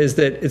 Tim, is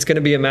that it's going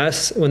to be a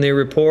mess when they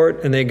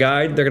report and they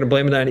guide. They're going to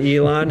blame it on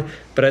Elon,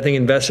 but I think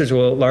investors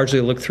will largely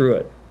look through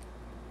it.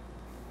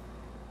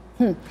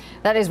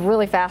 That is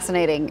really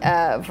fascinating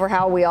for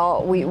how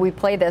we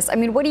play this. I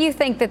mean, what do you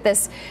think that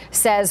this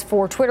says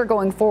for Twitter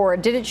going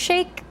forward? Did it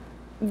shake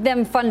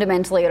them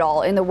fundamentally at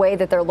all in the way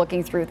that they're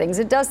looking through things?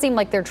 It does seem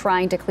like they're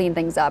trying to clean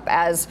things up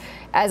as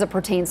it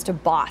pertains to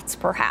bots,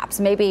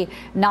 perhaps. Maybe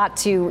not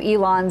to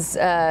Elon's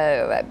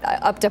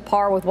up to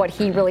par with what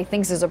he really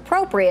thinks is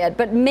appropriate,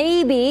 but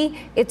maybe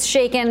it's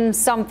shaken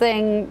some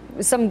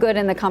good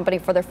in the company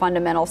for their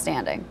fundamental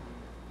standing.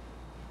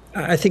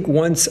 I think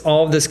once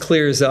all of this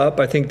clears up,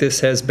 I think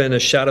this has been a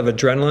shot of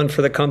adrenaline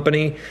for the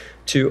company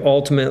to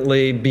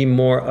ultimately be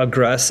more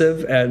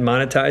aggressive at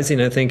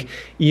monetizing. I think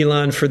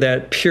Elon, for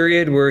that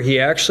period where he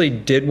actually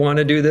did want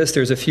to do this,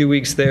 there's a few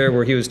weeks there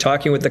where he was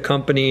talking with the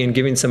company and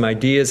giving some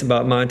ideas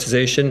about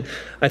monetization.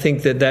 I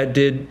think that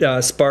did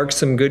spark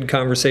some good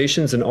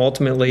conversations, and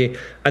ultimately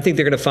I think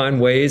they're going to find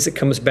ways. It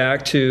comes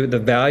back to the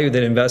value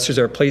that investors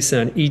are placing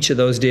on each of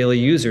those daily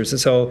users. And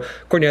so,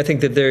 Courtney, I think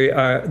that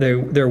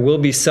there will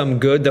be some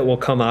good that will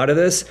come out of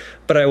this,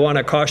 but I want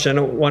to caution, I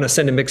don't want to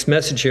send a mixed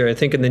message here. I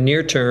think in the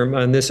near term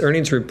on this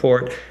earnings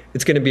report,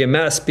 it's going to be a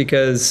mess,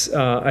 because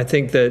I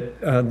think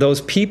that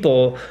those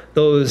people,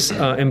 those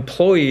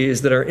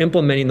employees that are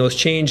implementing those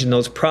changes in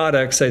those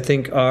products, I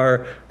think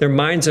their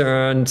minds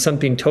are on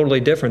something totally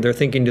different. They're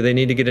thinking, do they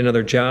need to get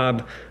another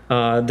job?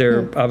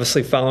 They're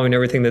obviously following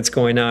everything that's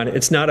going on.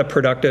 It's not a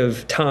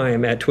productive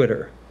time at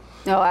Twitter.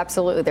 No,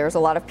 absolutely. There's a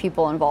lot of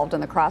people involved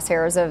in the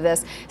crosshairs of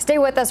this. Stay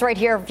with us right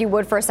here, if you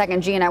would, for a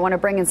second, Gene. I want to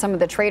bring in some of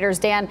the traders.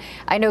 Dan,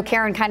 I know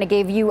Karen kind of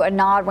gave you a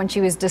nod when she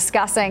was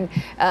discussing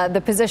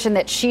the position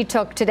that she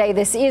took today.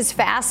 This is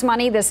fast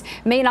money. This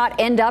may not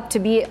end up to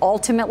be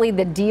ultimately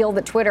the deal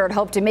that Twitter had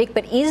hoped to make,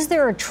 but is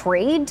there a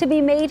trade to be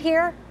made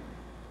here?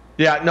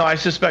 Yeah, no, I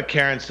suspect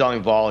Karen's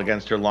selling vol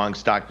against her long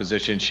stock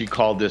position. She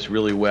called this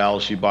really well.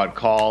 She bought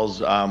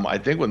calls, I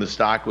think, when the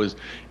stock was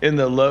in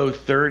the low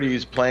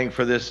 30s playing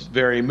for this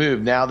very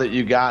move. Now that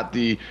you got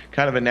the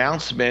kind of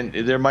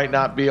announcement, there might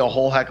not be a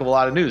whole heck of a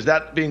lot of news.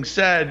 That being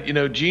said,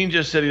 Gene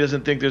just said he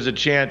doesn't think there's a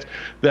chance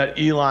that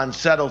Elon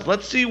settles.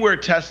 Let's see where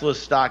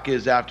Tesla's stock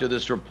is after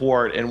this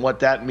report and what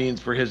that means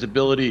for his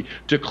ability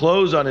to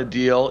close on a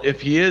deal if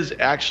he is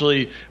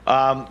actually,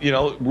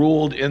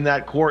 ruled in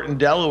that court in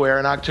Delaware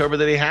in October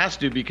that he has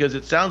to, because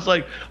it sounds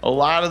like a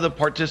lot of the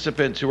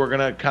participants who are going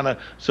to kind of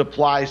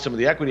supply some of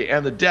the equity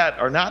and the debt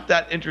are not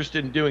that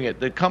interested in doing it.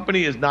 The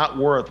company is not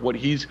worth what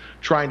he's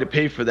trying to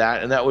pay for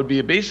that, and that would be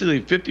a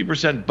basically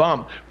 50%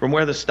 bump from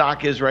where the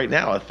stock is right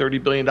now, a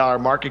 $30 billion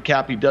market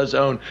cap. He does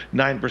own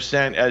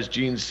 9%, as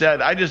Gene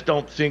said. I just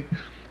don't think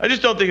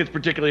it's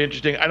particularly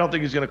interesting. I don't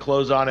think he's going to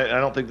close on it, and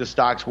I don't think the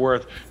stock's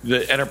worth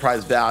the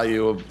enterprise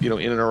value of, in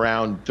and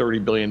around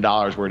 $30 billion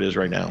where it is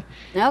right now.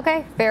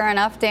 Okay, fair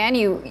enough. Dan,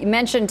 you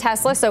mentioned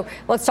Tesla, so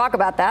let's talk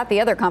about that. The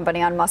other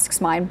company on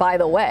Musk's mind, by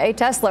the way.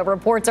 Tesla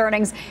reports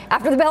earnings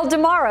after the bell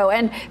tomorrow,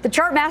 and the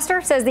chart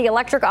master says the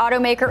electric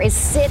automaker is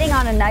sitting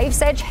on a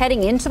knife's edge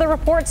heading into the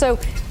report. So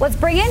let's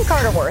bring in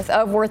Carter Worth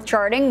of Worth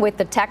Charting with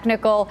the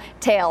technical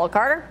tale.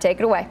 Carter, take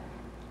it away.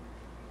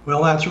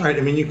 Well, that's right.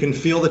 I mean, you can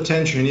feel the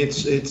tension.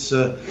 It's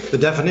the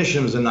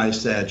definition is a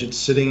nice edge. It's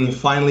sitting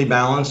finely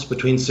balanced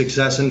between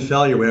success and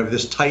failure. We have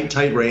this tight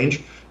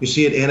range. You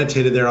see it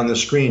annotated there on the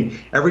screen.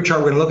 Every chart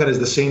we're going to look at is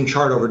the same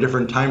chart over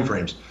different time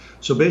frames.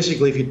 So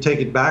basically, if you take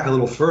it back a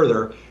little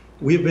further,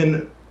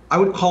 I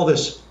would call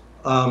this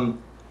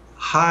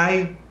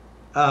high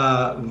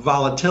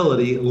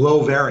volatility,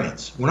 low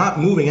variance. We're not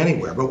moving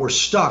anywhere, but we're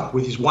stuck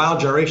with these wild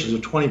gyrations of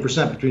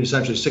 20% between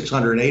essentially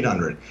 600 and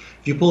 800.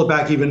 If you pull it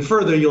back even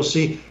further, you'll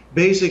see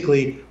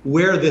basically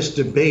where this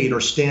debate or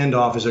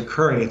standoff is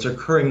occurring. It's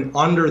occurring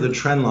under the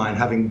trend line,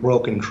 having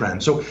broken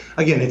trend. So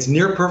again, it's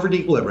near perfect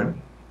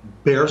equilibrium,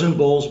 bears and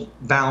bulls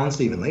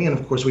balanced evenly, and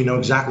of course we know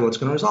exactly what's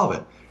going to resolve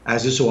it,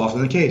 as is so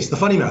often the case. The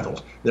funny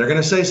metals, they're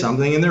going to say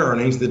something in their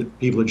earnings that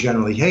people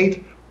generally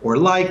hate or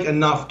like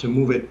enough to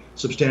move it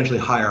substantially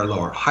higher or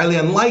lower. Highly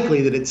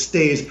unlikely that it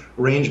stays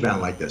range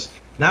bound like this.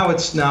 Now,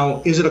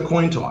 is it a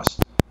coin toss?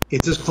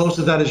 It's as close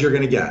to that as you're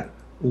going to get.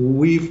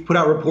 We've put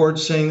out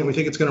reports saying that we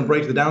think it's going to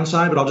break to the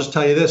downside, but I'll just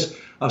tell you this,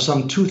 of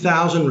some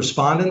 2,000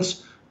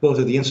 respondents, both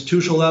at the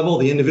institutional level,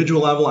 the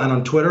individual level, and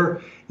on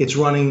Twitter, it's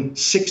running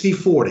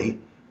 60-40,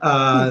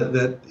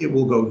 that it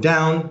will go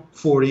down.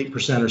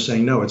 40% are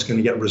saying no, it's going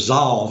to get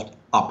resolved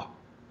up.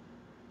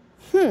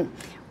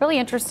 Really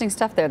interesting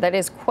stuff there. That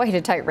is quite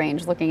a tight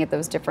range looking at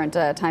those different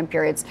time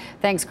periods.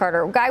 Thanks,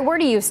 Carter. Guy, where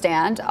do you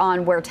stand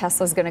on where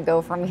Tesla's going to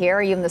go from here?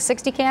 Are you in the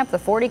 60 camp, the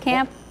 40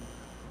 camp?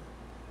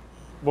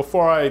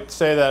 Before I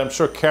say that, I'm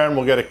sure Karen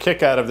will get a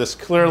kick out of this.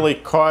 Clearly,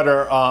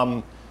 Carter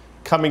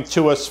coming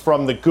to us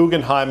from the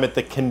Guggenheim at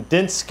the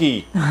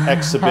Kandinsky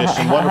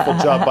exhibition. Wonderful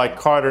job by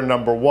Carter,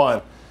 number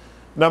one.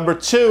 Number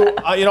two,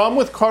 I'm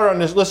with Carter on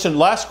this. Listen,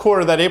 last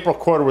quarter, that April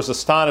quarter was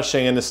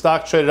astonishing, and the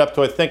stock traded up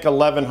to, I think,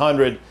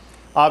 1,100,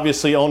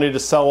 obviously only to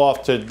sell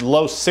off to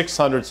low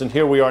 600s, and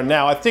here we are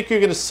now. I think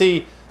you're going to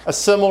see a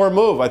similar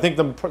move. I think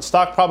the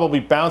stock probably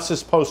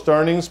bounces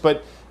post-earnings,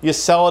 but you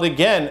sell it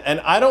again.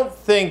 And I don't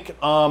think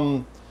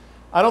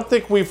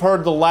we've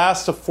heard the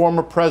last of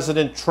former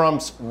President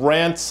Trump's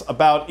rants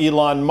about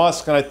Elon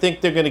Musk, and I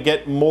think they're going to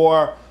get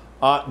more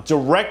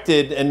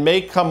directed and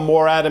may come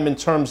more at him in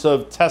terms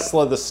of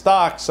Tesla, the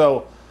stock.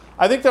 So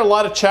I think there are a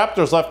lot of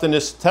chapters left in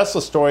this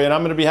Tesla story, and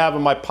I'm going to be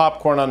having my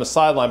popcorn on the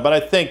sideline. But I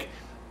think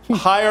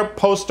higher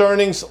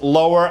post-earnings,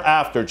 lower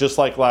after, just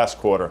like last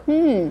quarter.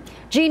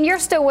 Gene, you're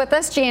still with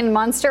us, Gene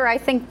Munster. I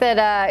think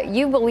that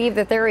you believe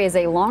that there is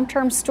a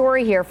long-term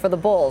story here for the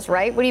bulls,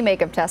 right? What do you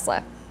make of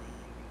Tesla?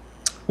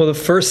 Well, the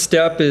first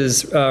step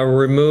is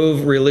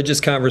remove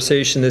religious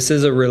conversation. This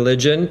is a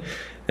religion,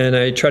 and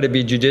I try to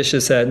be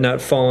judicious at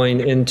not falling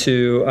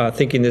into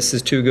thinking this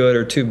is too good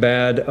or too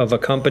bad of a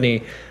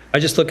company. I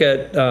just look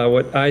at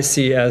what I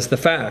see as the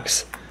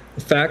facts.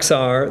 The facts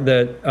are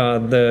that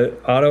the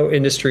auto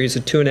industry is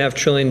a $2.5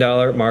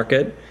 trillion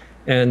market,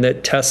 and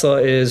that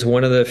Tesla is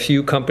one of the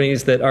few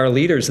companies that are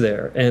leaders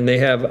there, and they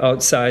have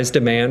outsized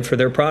demand for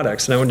their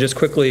products. And I want to just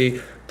quickly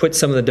put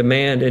some of the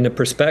demand into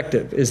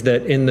perspective, is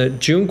that in the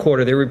June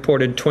quarter, they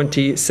reported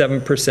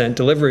 27%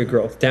 delivery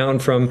growth, down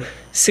from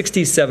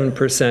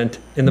 67%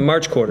 in the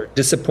March quarter,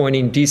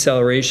 disappointing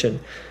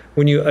deceleration.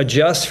 When you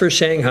adjust for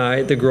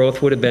Shanghai, the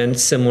growth would have been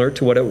similar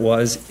to what it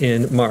was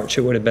in March.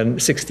 It would have been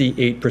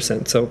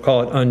 68%, so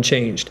call it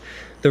unchanged.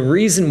 The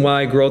reason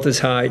why growth is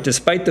high,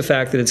 despite the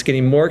fact that it's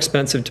getting more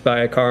expensive to buy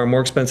a car,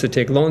 more expensive to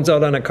take loans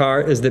out on a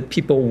car, is that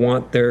people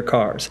want their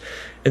cars.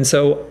 And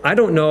so I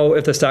don't know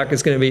if the stock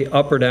is going to be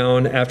up or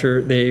down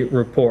after they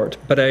report,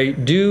 but I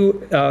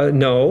do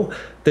know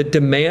the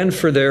demand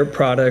for their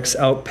products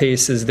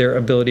outpaces their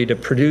ability to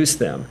produce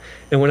them.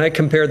 And when I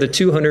compare the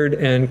 200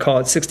 and call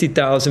it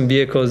 60,000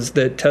 vehicles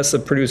that Tesla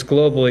produced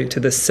globally to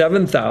the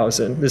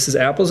 7,000, this is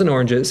apples and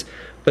oranges,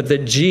 but the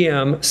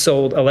GM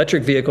sold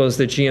electric vehicles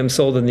that GM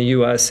sold in the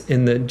US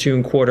in the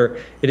June quarter,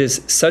 it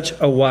is such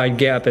a wide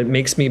gap. It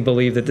makes me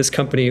believe that this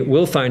company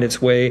will find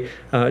its way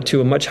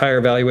to a much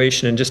higher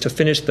valuation. And just to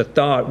finish the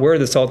thought, where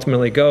this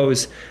ultimately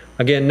goes,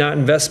 again, not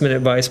investment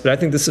advice, but I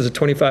think this is a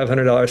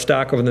 $2,500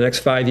 stock over the next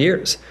 5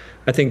 years.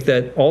 I think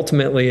that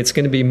ultimately it's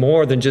going to be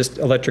more than just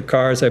electric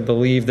cars. I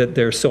believe that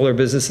their solar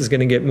business is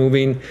going to get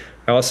moving.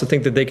 I also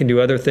think that they can do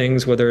other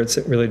things, whether it's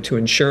related to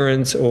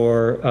insurance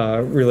or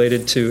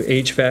related to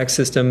HVAC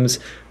systems.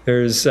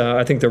 There's,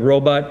 I think the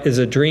robot is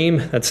a dream.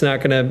 That's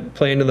not going to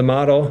play into the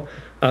model,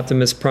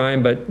 Optimus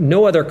Prime, but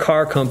no other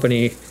car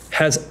company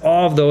has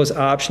all of those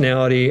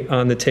optionality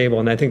on the table.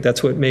 And I think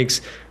that's what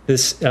makes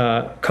this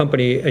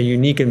company a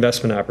unique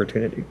investment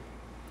opportunity.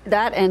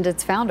 That and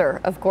its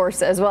founder, of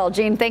course, as well.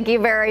 Gene, thank you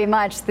very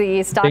much.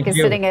 The stock is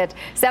sitting at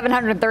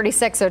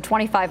 736, so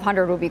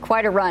 2,500 will be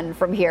quite a run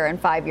from here in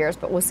 5 years,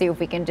 but we'll see if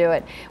we can do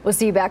it. We'll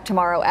see you back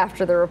tomorrow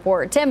after the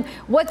report. Tim,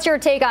 what's your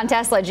take on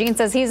Tesla? Gene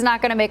says he's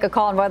not going to make a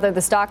call on whether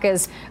the stock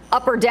is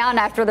up or down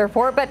after the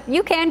report, but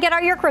you can get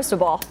out your crystal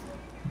ball.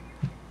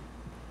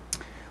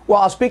 Well,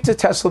 I'll speak to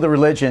Tesla, the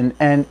religion,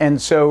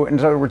 and so in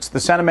other words, the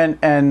sentiment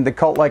and the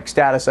cult-like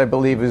status, I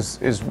believe, is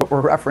what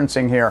we're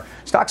referencing here.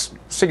 Stocks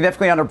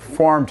significantly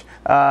underperformed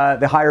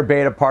the higher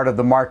beta part of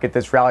the market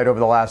that's rallied over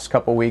the last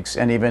couple of weeks,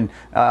 and even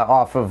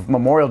off of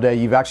Memorial Day,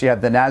 you've actually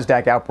had the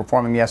Nasdaq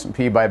outperforming the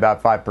S&P by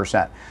about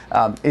 5%.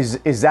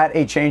 Is that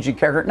a change in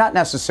character? Not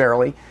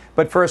necessarily.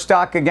 But for a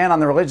stock, again,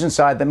 on the religion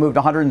side that moved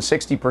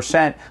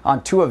 160%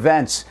 on two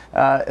events,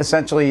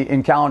 essentially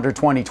in calendar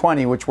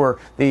 2020, which were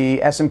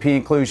the S&P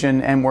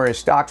inclusion and were a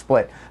stock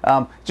split.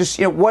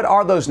 What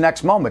are those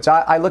next moments?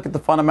 I look at the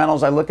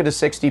fundamentals. I look at a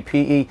 60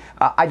 PE.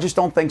 I just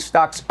don't think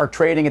stocks are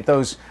trading at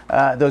those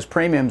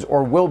premiums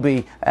or will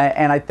be.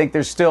 And I think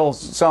there's still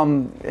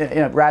some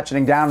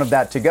ratcheting down of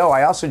that to go.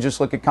 I also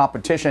just look at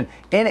competition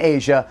in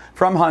Asia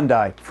from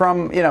Hyundai,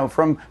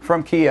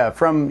 from Kia,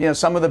 from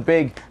some of the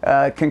big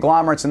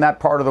conglomerates in that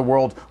part of the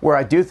world where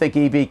I do think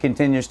EV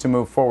continues to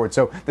move forward.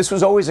 So this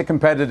was always a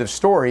competitive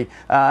story.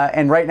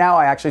 And right now,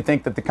 I actually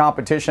think that the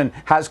competition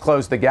has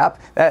closed the gap.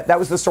 That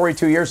was the story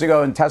 2 years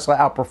ago, and Tesla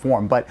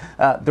outperformed. But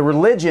the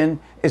religion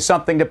is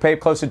something to pay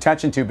close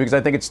attention to because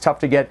I think it's tough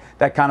to get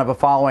that kind of a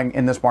following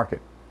in this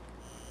market.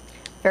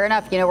 Fair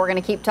enough. We're going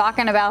to keep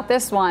talking about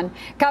this one.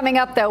 Coming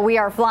up, though, we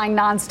are flying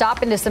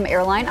nonstop into some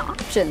airline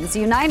options.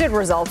 United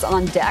results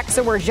on deck,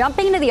 so we're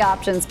jumping into the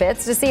options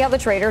pits to see how the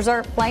traders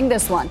are playing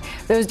this one.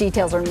 Those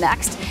details are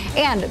next.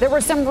 And there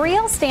were some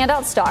real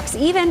standout stocks,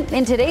 even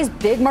in today's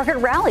big market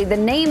rally. The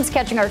names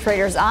catching our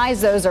traders' eyes,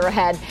 those are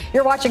ahead.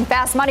 You're watching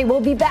Fast Money.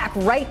 We'll be back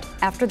right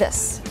after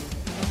this.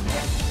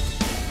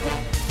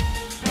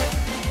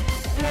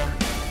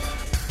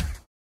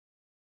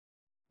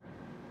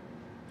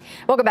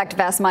 Welcome back to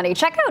Fast Money.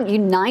 Check out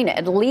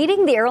United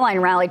leading the airline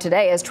rally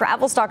today as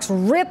travel stocks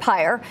rip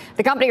higher.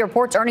 The company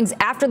reports earnings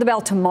after the bell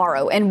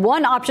tomorrow, and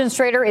one options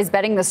trader is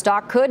betting the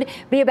stock could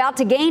be about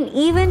to gain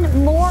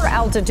even more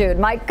altitude.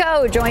 Mike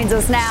Coe joins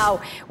us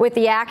now with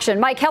the action.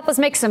 Mike, help us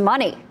make some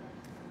money.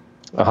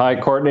 Hi,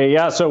 Courtney.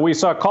 Yeah, so we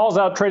saw calls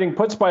out trading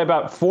puts by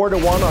about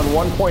 4-1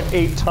 on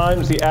 1.8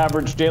 times the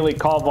average daily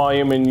call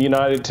volume in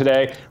United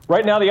today.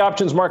 Right now, the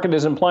options market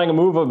is implying a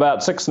move of about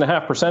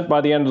 6.5% by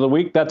the end of the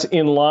week. That's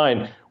in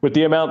line with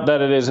the amount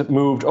that it has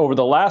moved over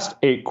the last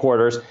 8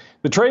 quarters.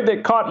 The trade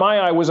that caught my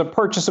eye was a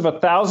purchase of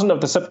 1,000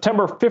 of the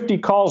September 50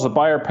 calls. The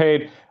buyer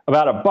paid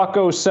about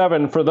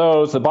 $1.07 for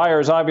those. The buyer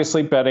is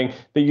obviously betting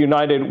that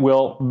United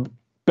will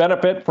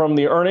benefit from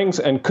the earnings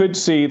and could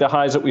see the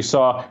highs that we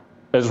saw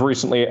as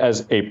recently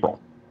as April.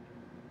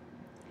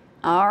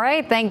 All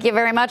right. Thank you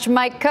very much,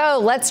 Mike Coe.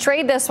 Let's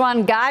trade this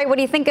one. Guy, what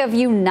do you think of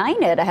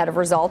United ahead of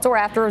results or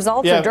after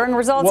results or during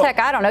results? Well, heck,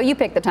 I don't know. You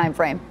pick the time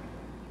frame.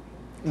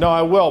 No,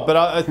 I will. But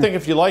I think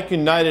if you like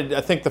United,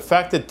 I think the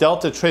fact that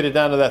Delta traded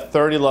down to that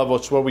 30 level,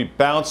 which is where we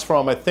bounced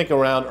from, I think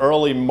around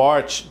early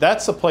March,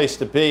 that's the place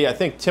to be. I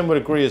think Tim would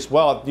agree as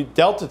well.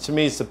 Delta, to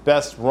me, is the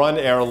best run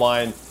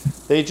airline.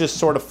 They just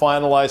sort of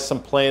finalized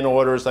some plane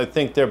orders. I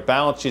think their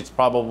balance sheet's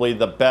probably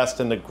the best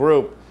in the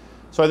group.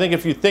 So I think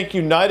if you think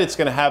United's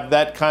going to have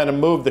that kind of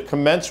move, the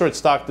commensurate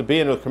stock to be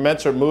in, the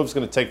commensurate move is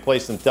going to take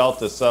place in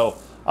Delta. So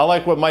I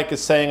like what Mike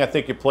is saying. I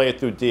think you play it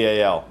through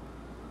DAL.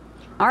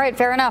 All right,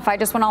 fair enough. I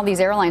just want all these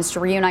airlines to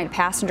reunite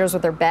passengers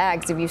with their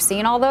bags. Have you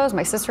seen all those?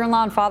 My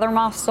sister-in-law and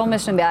father-in-law still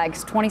missing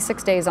bags,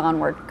 26 days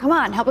onward. Come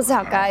on, help us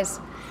out, guys.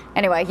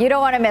 Anyway, you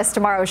don't want to miss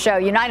tomorrow's show.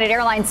 United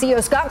Airlines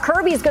CEO Scott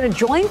Kirby is going to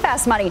join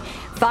Fast Money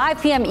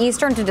 5 p.m.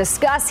 Eastern to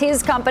discuss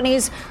his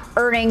company's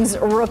earnings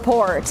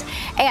report.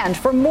 And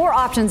for more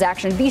options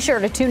action, be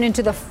sure to tune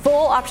into the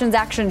full options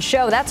action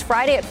show. That's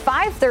Friday at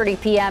 5:30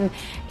 p.m.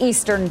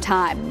 Eastern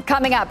time.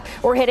 Coming up,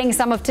 we're hitting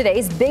some of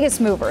today's biggest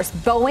movers.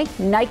 Boeing,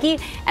 Nike,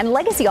 and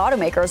legacy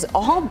automakers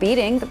all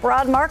beating the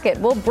broad market.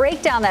 We'll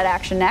break down that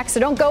action next, so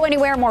don't go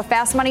anywhere. More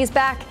Fast Money is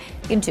back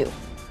in 2.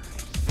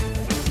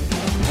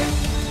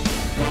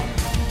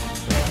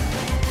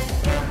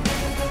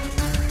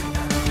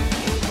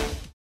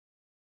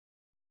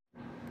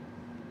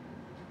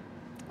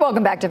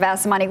 Welcome back to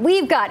Fast Money.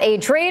 We've got a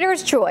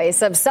trader's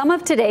choice of some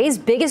of today's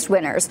biggest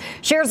winners.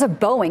 Shares of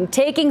Boeing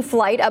taking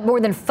flight up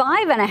more than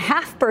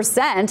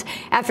 5.5%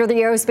 after the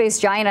aerospace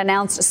giant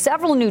announced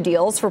several new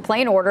deals for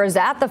plane orders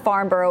at the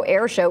Farnborough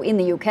Air Show in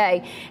the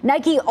UK.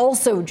 Nike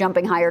also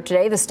jumping higher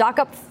today. The stock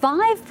up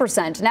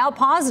 5%, now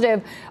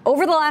positive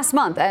over the last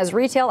month as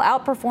retail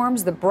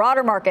outperforms the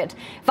broader market.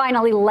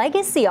 Finally,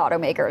 legacy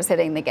automakers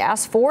hitting the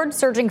gas. Ford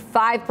surging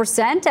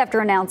 5%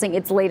 after announcing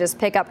its latest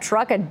pickup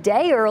truck a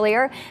day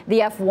earlier,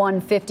 the F-150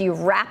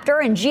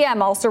 Raptor, and GM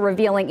also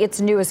revealing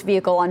its newest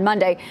vehicle on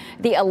Monday,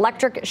 the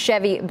electric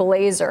Chevy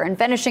Blazer, and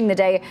finishing the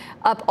day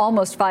up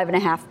almost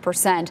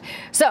 5.5%.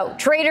 So,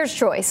 trader's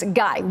choice.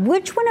 Guy,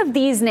 which one of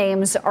these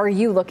names are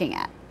you looking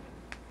at?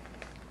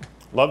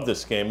 Love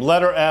this game.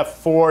 Letter F,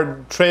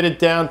 Ford traded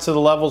down to the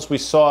levels we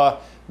saw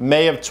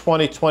May of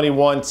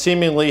 2021,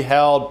 seemingly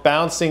held,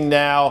 bouncing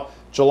now.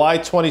 July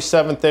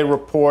 27th, they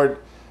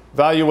report.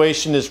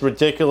 Valuation is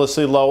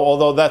ridiculously low,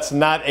 although that's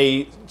not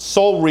a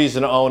sole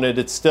reason to own it.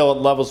 It's still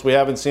at levels we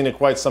haven't seen in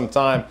quite some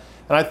time.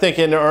 And I think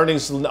in the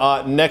earnings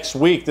next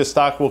week, the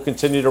stock will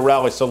continue to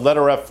rally. So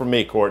letter F for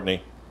me,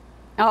 Courtney.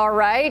 All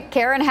right.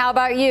 Karen, how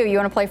about you? You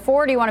want to play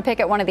Ford or do you want to pick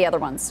at one of the other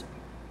ones?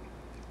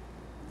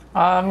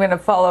 I'm going to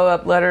follow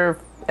up letter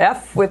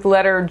F with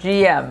letter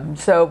GM.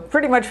 So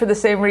pretty much for the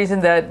same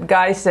reason that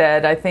Guy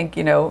said, I think,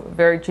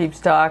 very cheap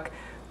stock.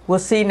 We'll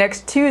see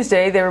next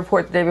Tuesday. They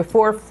report the day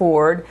before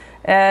Ford.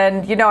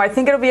 And, I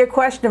think it'll be a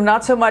question of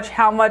not so much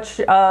how much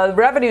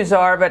revenues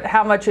are, but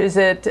how much is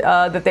it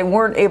that they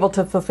weren't able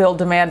to fulfill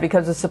demand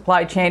because of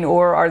supply chain,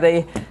 or are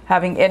they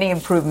having any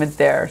improvement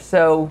there?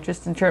 So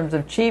just in terms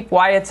of cheap,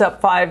 why it's up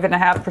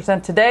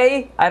 5.5%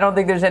 today, I don't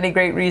think there's any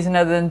great reason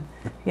other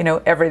than,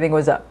 everything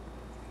was up.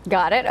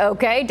 Got it.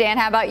 Okay. Dan,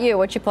 how about you?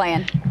 What you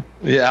playing?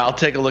 Yeah, I'll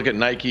take a look at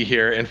Nike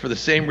here. And for the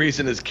same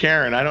reason as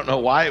Karen, I don't know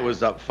why it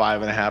was up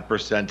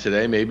 5.5%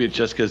 today. Maybe it's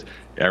just because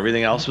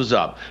everything else was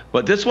up.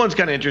 But this one's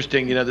kind of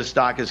interesting. The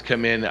stock has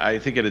come in, I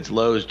think, at its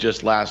lows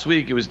just last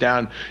week. It was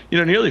down,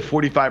 nearly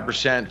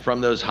 45%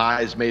 from those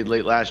highs made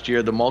late last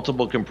year. The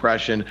multiple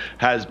compression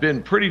has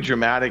been pretty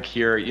dramatic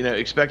here.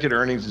 Expected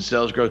earnings and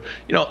sales growth,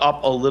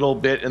 up a little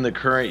bit in the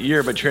current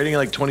year, but trading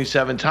like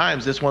 27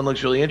 times. This one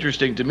looks really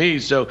interesting to me.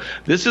 So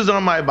this is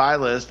on my buy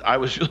list. I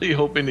was really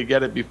hoping to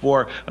get it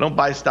before. I don't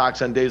buy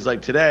stocks on days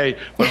like today,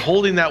 but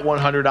holding that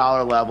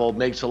 $100 level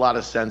makes a lot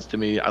of sense to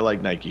me. I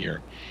like Nike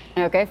here.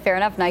 Okay, fair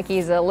enough.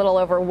 Nike's a little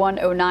over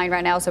 109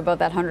 right now, so about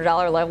that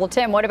 $100 level.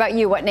 Tim, what about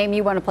you? What name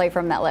you want to play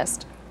from that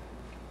list?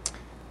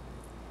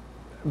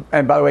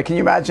 And by the way, can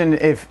you imagine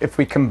if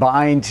we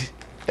combined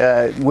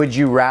Would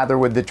You Rather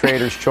with the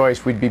Trader's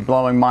Choice? We'd be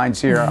blowing minds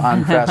here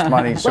on Fast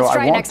Money. So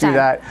I won't do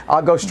that.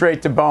 I'll go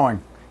straight to Boeing.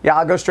 Yeah,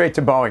 I'll go straight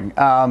to Boeing.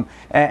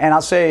 And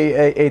I'll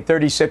say a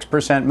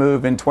 36%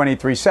 move in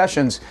 23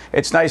 sessions.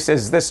 It's nice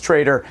as this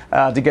trader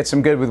to get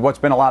some good with what's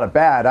been a lot of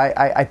bad.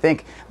 I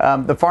think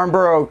the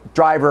Farnborough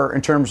driver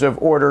in terms of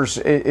orders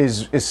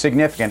is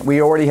significant.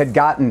 We already had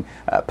gotten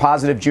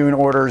positive June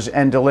orders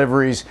and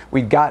deliveries.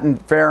 We'd gotten a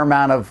fair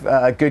amount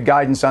of good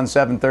guidance on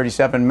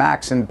 737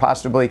 MAX and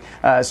possibly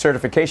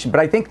certification. But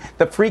I think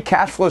the free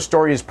cash flow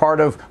story is part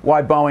of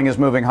why Boeing is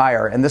moving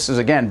higher. And this has,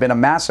 again, been a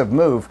massive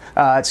move.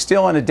 It's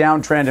still in a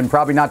downtrend, and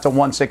probably not to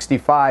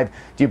 165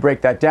 do you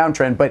break that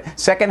downtrend. But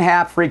second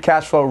half free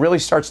cash flow really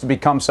starts to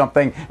become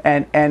something.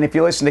 And if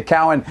you listen to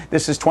Cowen,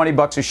 this is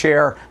 $20 a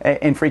share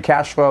in free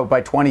cash flow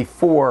by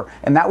 24.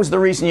 And that was the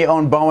reason you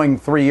owned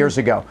Boeing 3 years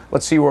ago.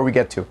 Let's see where we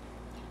get to.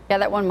 Yeah,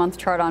 that 1 month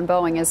chart on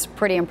Boeing is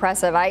pretty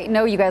impressive. I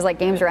know you guys like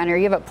games around here.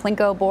 You have a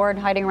Plinko board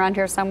hiding around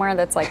here somewhere.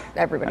 That's like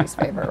everybody's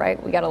favorite,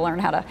 right? We got to learn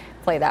how to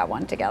play that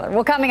one together.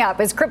 Well, coming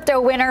up, is crypto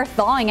winter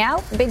thawing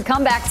out? Big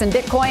comebacks in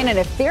Bitcoin and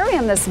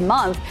Ethereum this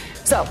month.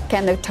 So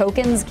can the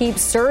tokens keep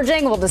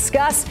surging? We'll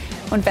discuss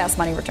when Fast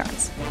Money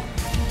returns.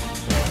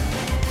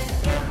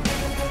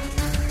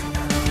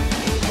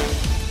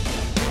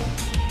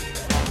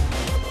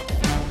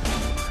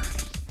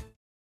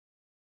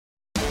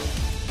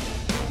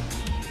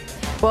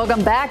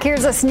 Welcome back.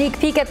 Here's a sneak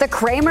peek at the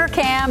Cramer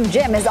Cam.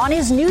 Jim is on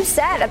his new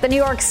set at the New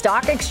York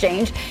Stock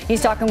Exchange.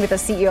 He's talking with the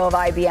CEO of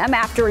IBM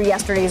after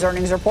yesterday's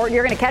earnings report.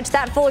 You're going to catch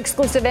that full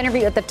exclusive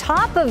interview at the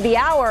top of the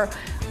hour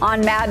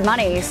on Mad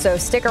Money, so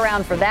stick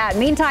around for that.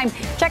 Meantime,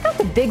 check out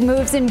the big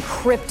moves in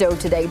crypto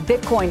today.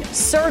 Bitcoin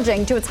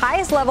surging to its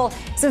highest level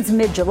since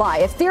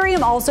mid-July.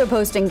 Ethereum also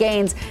posting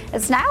gains.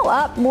 It's now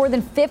up more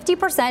than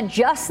 50%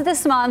 just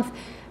this month.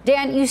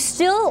 Dan, you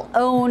still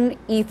own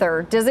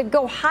Ether. Does it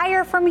go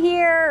higher from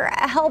here?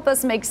 Help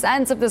us make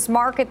sense of this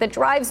market that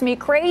drives me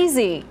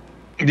crazy.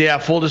 Yeah,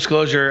 full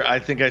disclosure, I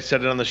think I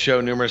said it on the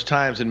show numerous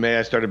times. In May,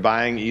 I started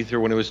buying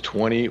Ether when it was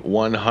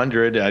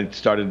 2,100. I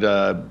started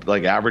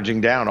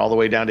averaging down all the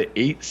way down to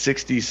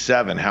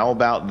 867. How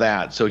about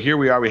that? So here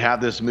we are. We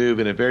have this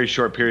move in a very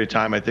short period of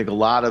time. I think a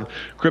lot of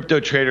crypto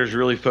traders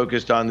really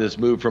focused on this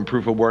move from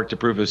proof of work to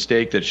proof of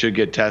stake that should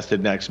get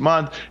tested next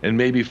month and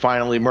maybe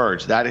finally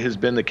merge. That has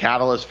been the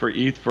catalyst for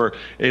ETH for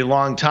a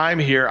long time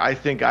here. I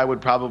think I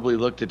would probably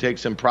look to take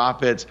some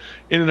profits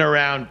in and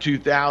around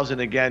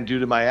 2,000 again due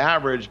to my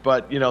average.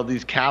 But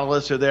these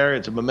catalysts are there.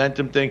 It's a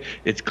momentum thing.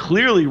 It's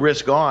clearly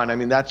risk on. I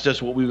mean, that's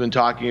just what we've been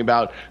talking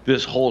about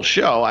this whole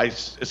show. I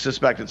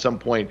suspect at some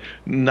point,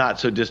 not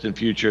so distant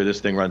future, this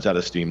thing runs out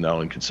of steam,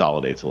 though, and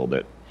consolidates a little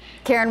bit.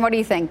 Karen, what do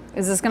you think?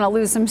 Is this going to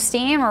lose some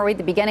steam, or are we at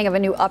the beginning of a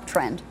new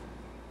uptrend?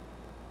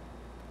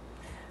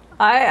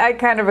 I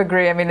kind of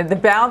agree. I mean, the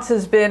bounce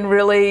has been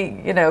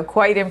really,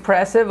 quite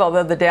impressive,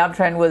 although the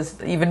downtrend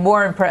was even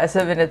more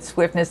impressive in its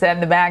swiftness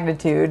and the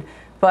magnitude.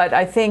 But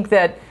I think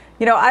that,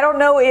 I don't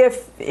know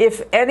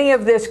if any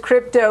of this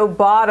crypto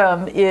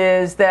bottom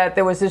is that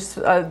there was this,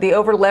 the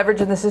over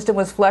leverage in the system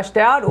was flushed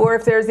out, or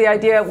if there's the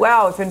idea,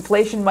 wow, if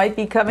inflation might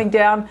be coming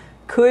down,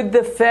 could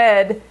the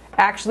Fed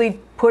actually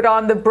put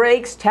on the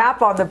brakes,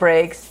 tap on the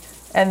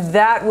brakes? And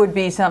that would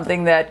be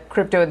something that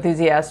crypto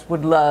enthusiasts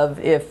would love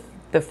if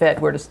the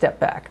Fed were to step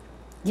back.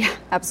 Yeah,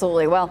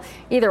 absolutely. Well,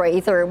 either way,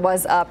 Ether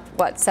was up,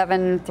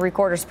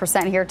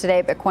 7.75% here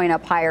today. Bitcoin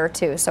up higher,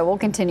 too. So we'll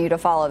continue to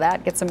follow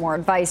that, get some more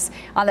advice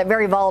on that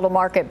very volatile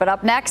market. But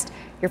up next,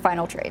 your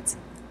final trades.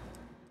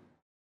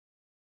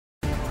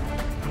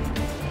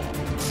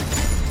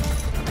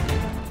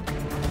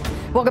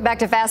 Welcome back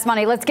to Fast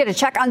Money. Let's get a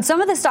check on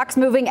some of the stocks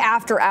moving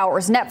after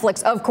hours.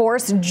 Netflix, of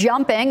course,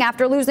 jumping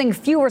after losing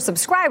fewer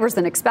subscribers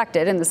than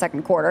expected in the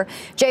second quarter.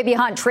 J.B.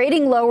 Hunt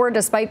trading lower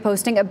despite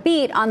posting a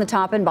beat on the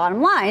top and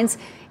bottom lines.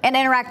 And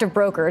Interactive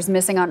Brokers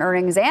missing on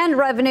earnings and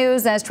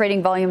revenues as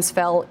trading volumes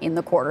fell in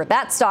the quarter.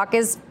 That stock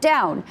is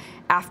down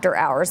after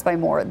hours by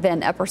more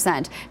than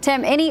 1%.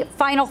 Tim, any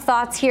final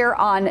thoughts here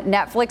on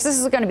Netflix? This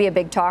is going to be a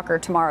big talker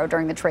tomorrow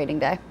during the trading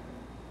day.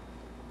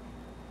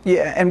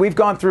 Yeah, and we've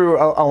gone through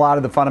a lot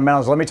of the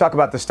fundamentals. Let me talk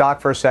about the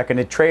stock for a second.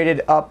 It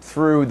traded up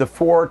through the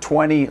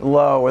 420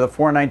 low or the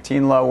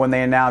 419 low when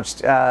they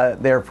announced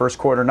their first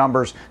quarter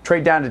numbers.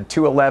 Trade down to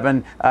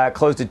 211,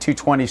 closed at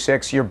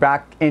 226. You're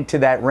back into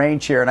that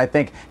range here, and I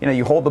think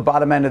you hold the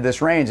bottom end of this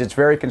range. It's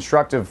very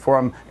constructive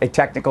from a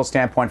technical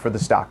standpoint for the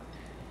stock.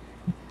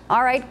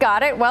 All right,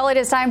 got it. Well, it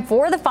is time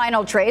for the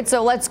final trade,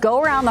 so let's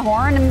go around the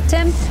horn. And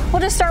Tim,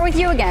 we'll just start with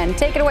you again.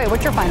 Take it away.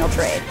 What's your final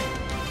trade?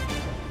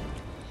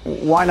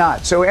 Why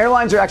not? So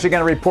airlines are actually going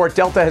to report.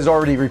 Delta has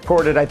already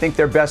reported. I think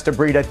they're best of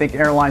breed. I think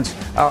airlines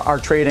are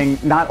trading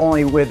not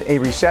only with a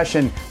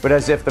recession, but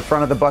as if the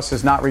front of the bus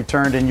has not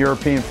returned. And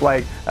European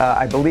flight,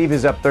 I believe,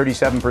 is up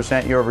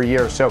 37% year over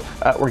year. So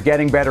we're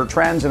getting better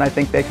trends, and I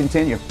think they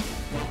continue.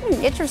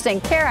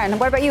 Interesting. Karen,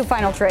 what about you?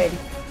 Final trade?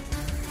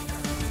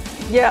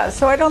 Yeah,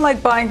 so I don't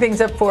like buying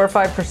things up 4 or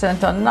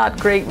 5% on not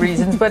great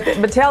reasons, but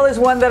Mattel is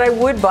one that I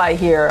would buy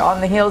here.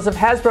 On the heels of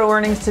Hasbro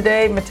earnings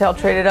today, Mattel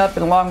traded up,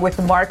 and along with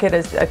the market,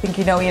 as I think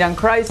Ynon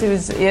Kreiz,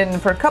 who's in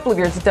for a couple of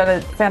years, has done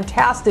a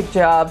fantastic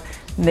job.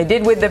 And they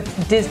did with the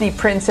Disney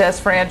Princess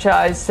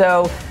franchise,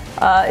 so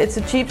it's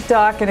a cheap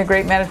stock and a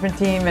great management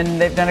team,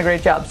 and they've done a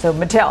great job. So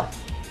Mattel.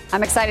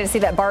 I'm excited to see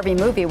that Barbie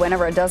movie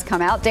whenever it does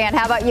come out. Dan,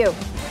 how about you?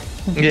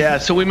 Yeah,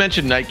 so we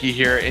mentioned Nike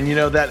here, and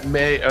that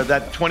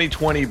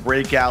 2020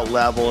 breakout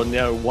level, and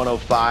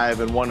 105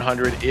 and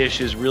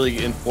 100-ish is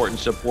really important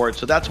support.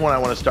 So that's one I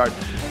want to start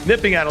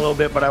nipping at a little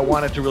bit, but I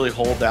want it to really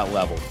hold that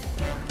level.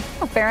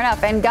 Oh, fair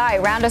enough. And Guy,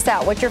 round us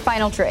out. What's your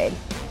final trade?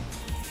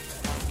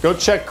 Go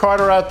check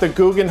Carter out, the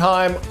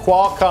Guggenheim.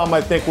 Qualcomm,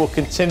 I think, will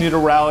continue to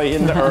rally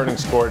in the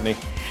earnings, Courtney.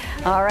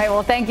 All right.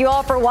 Well, thank you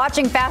all for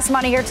watching Fast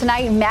Money here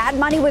tonight. Mad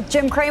Money with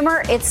Jim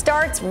Cramer. It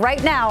starts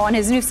right now on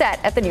his new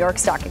set at the New York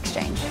Stock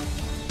Exchange.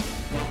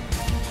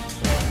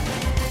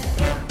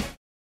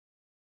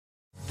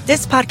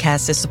 This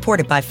podcast is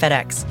supported by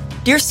FedEx.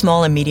 Dear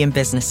small and medium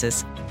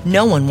businesses,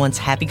 no one wants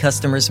happy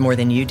customers more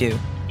than you do.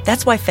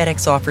 That's why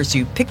FedEx offers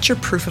you picture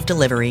proof of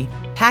delivery,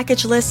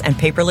 packageless and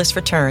paperless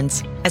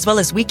returns, as well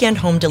as weekend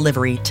home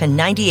delivery to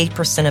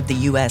 98% of the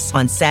U.S.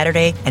 on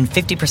Saturday and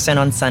 50%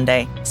 on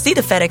Sunday. See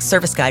the FedEx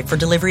service guide for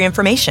delivery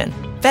information.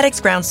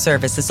 FedEx Ground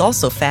service is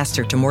also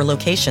faster to more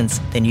locations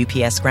than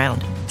UPS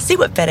Ground. See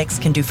what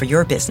FedEx can do for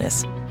your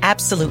business.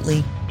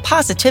 Absolutely,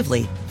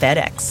 positively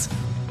FedEx.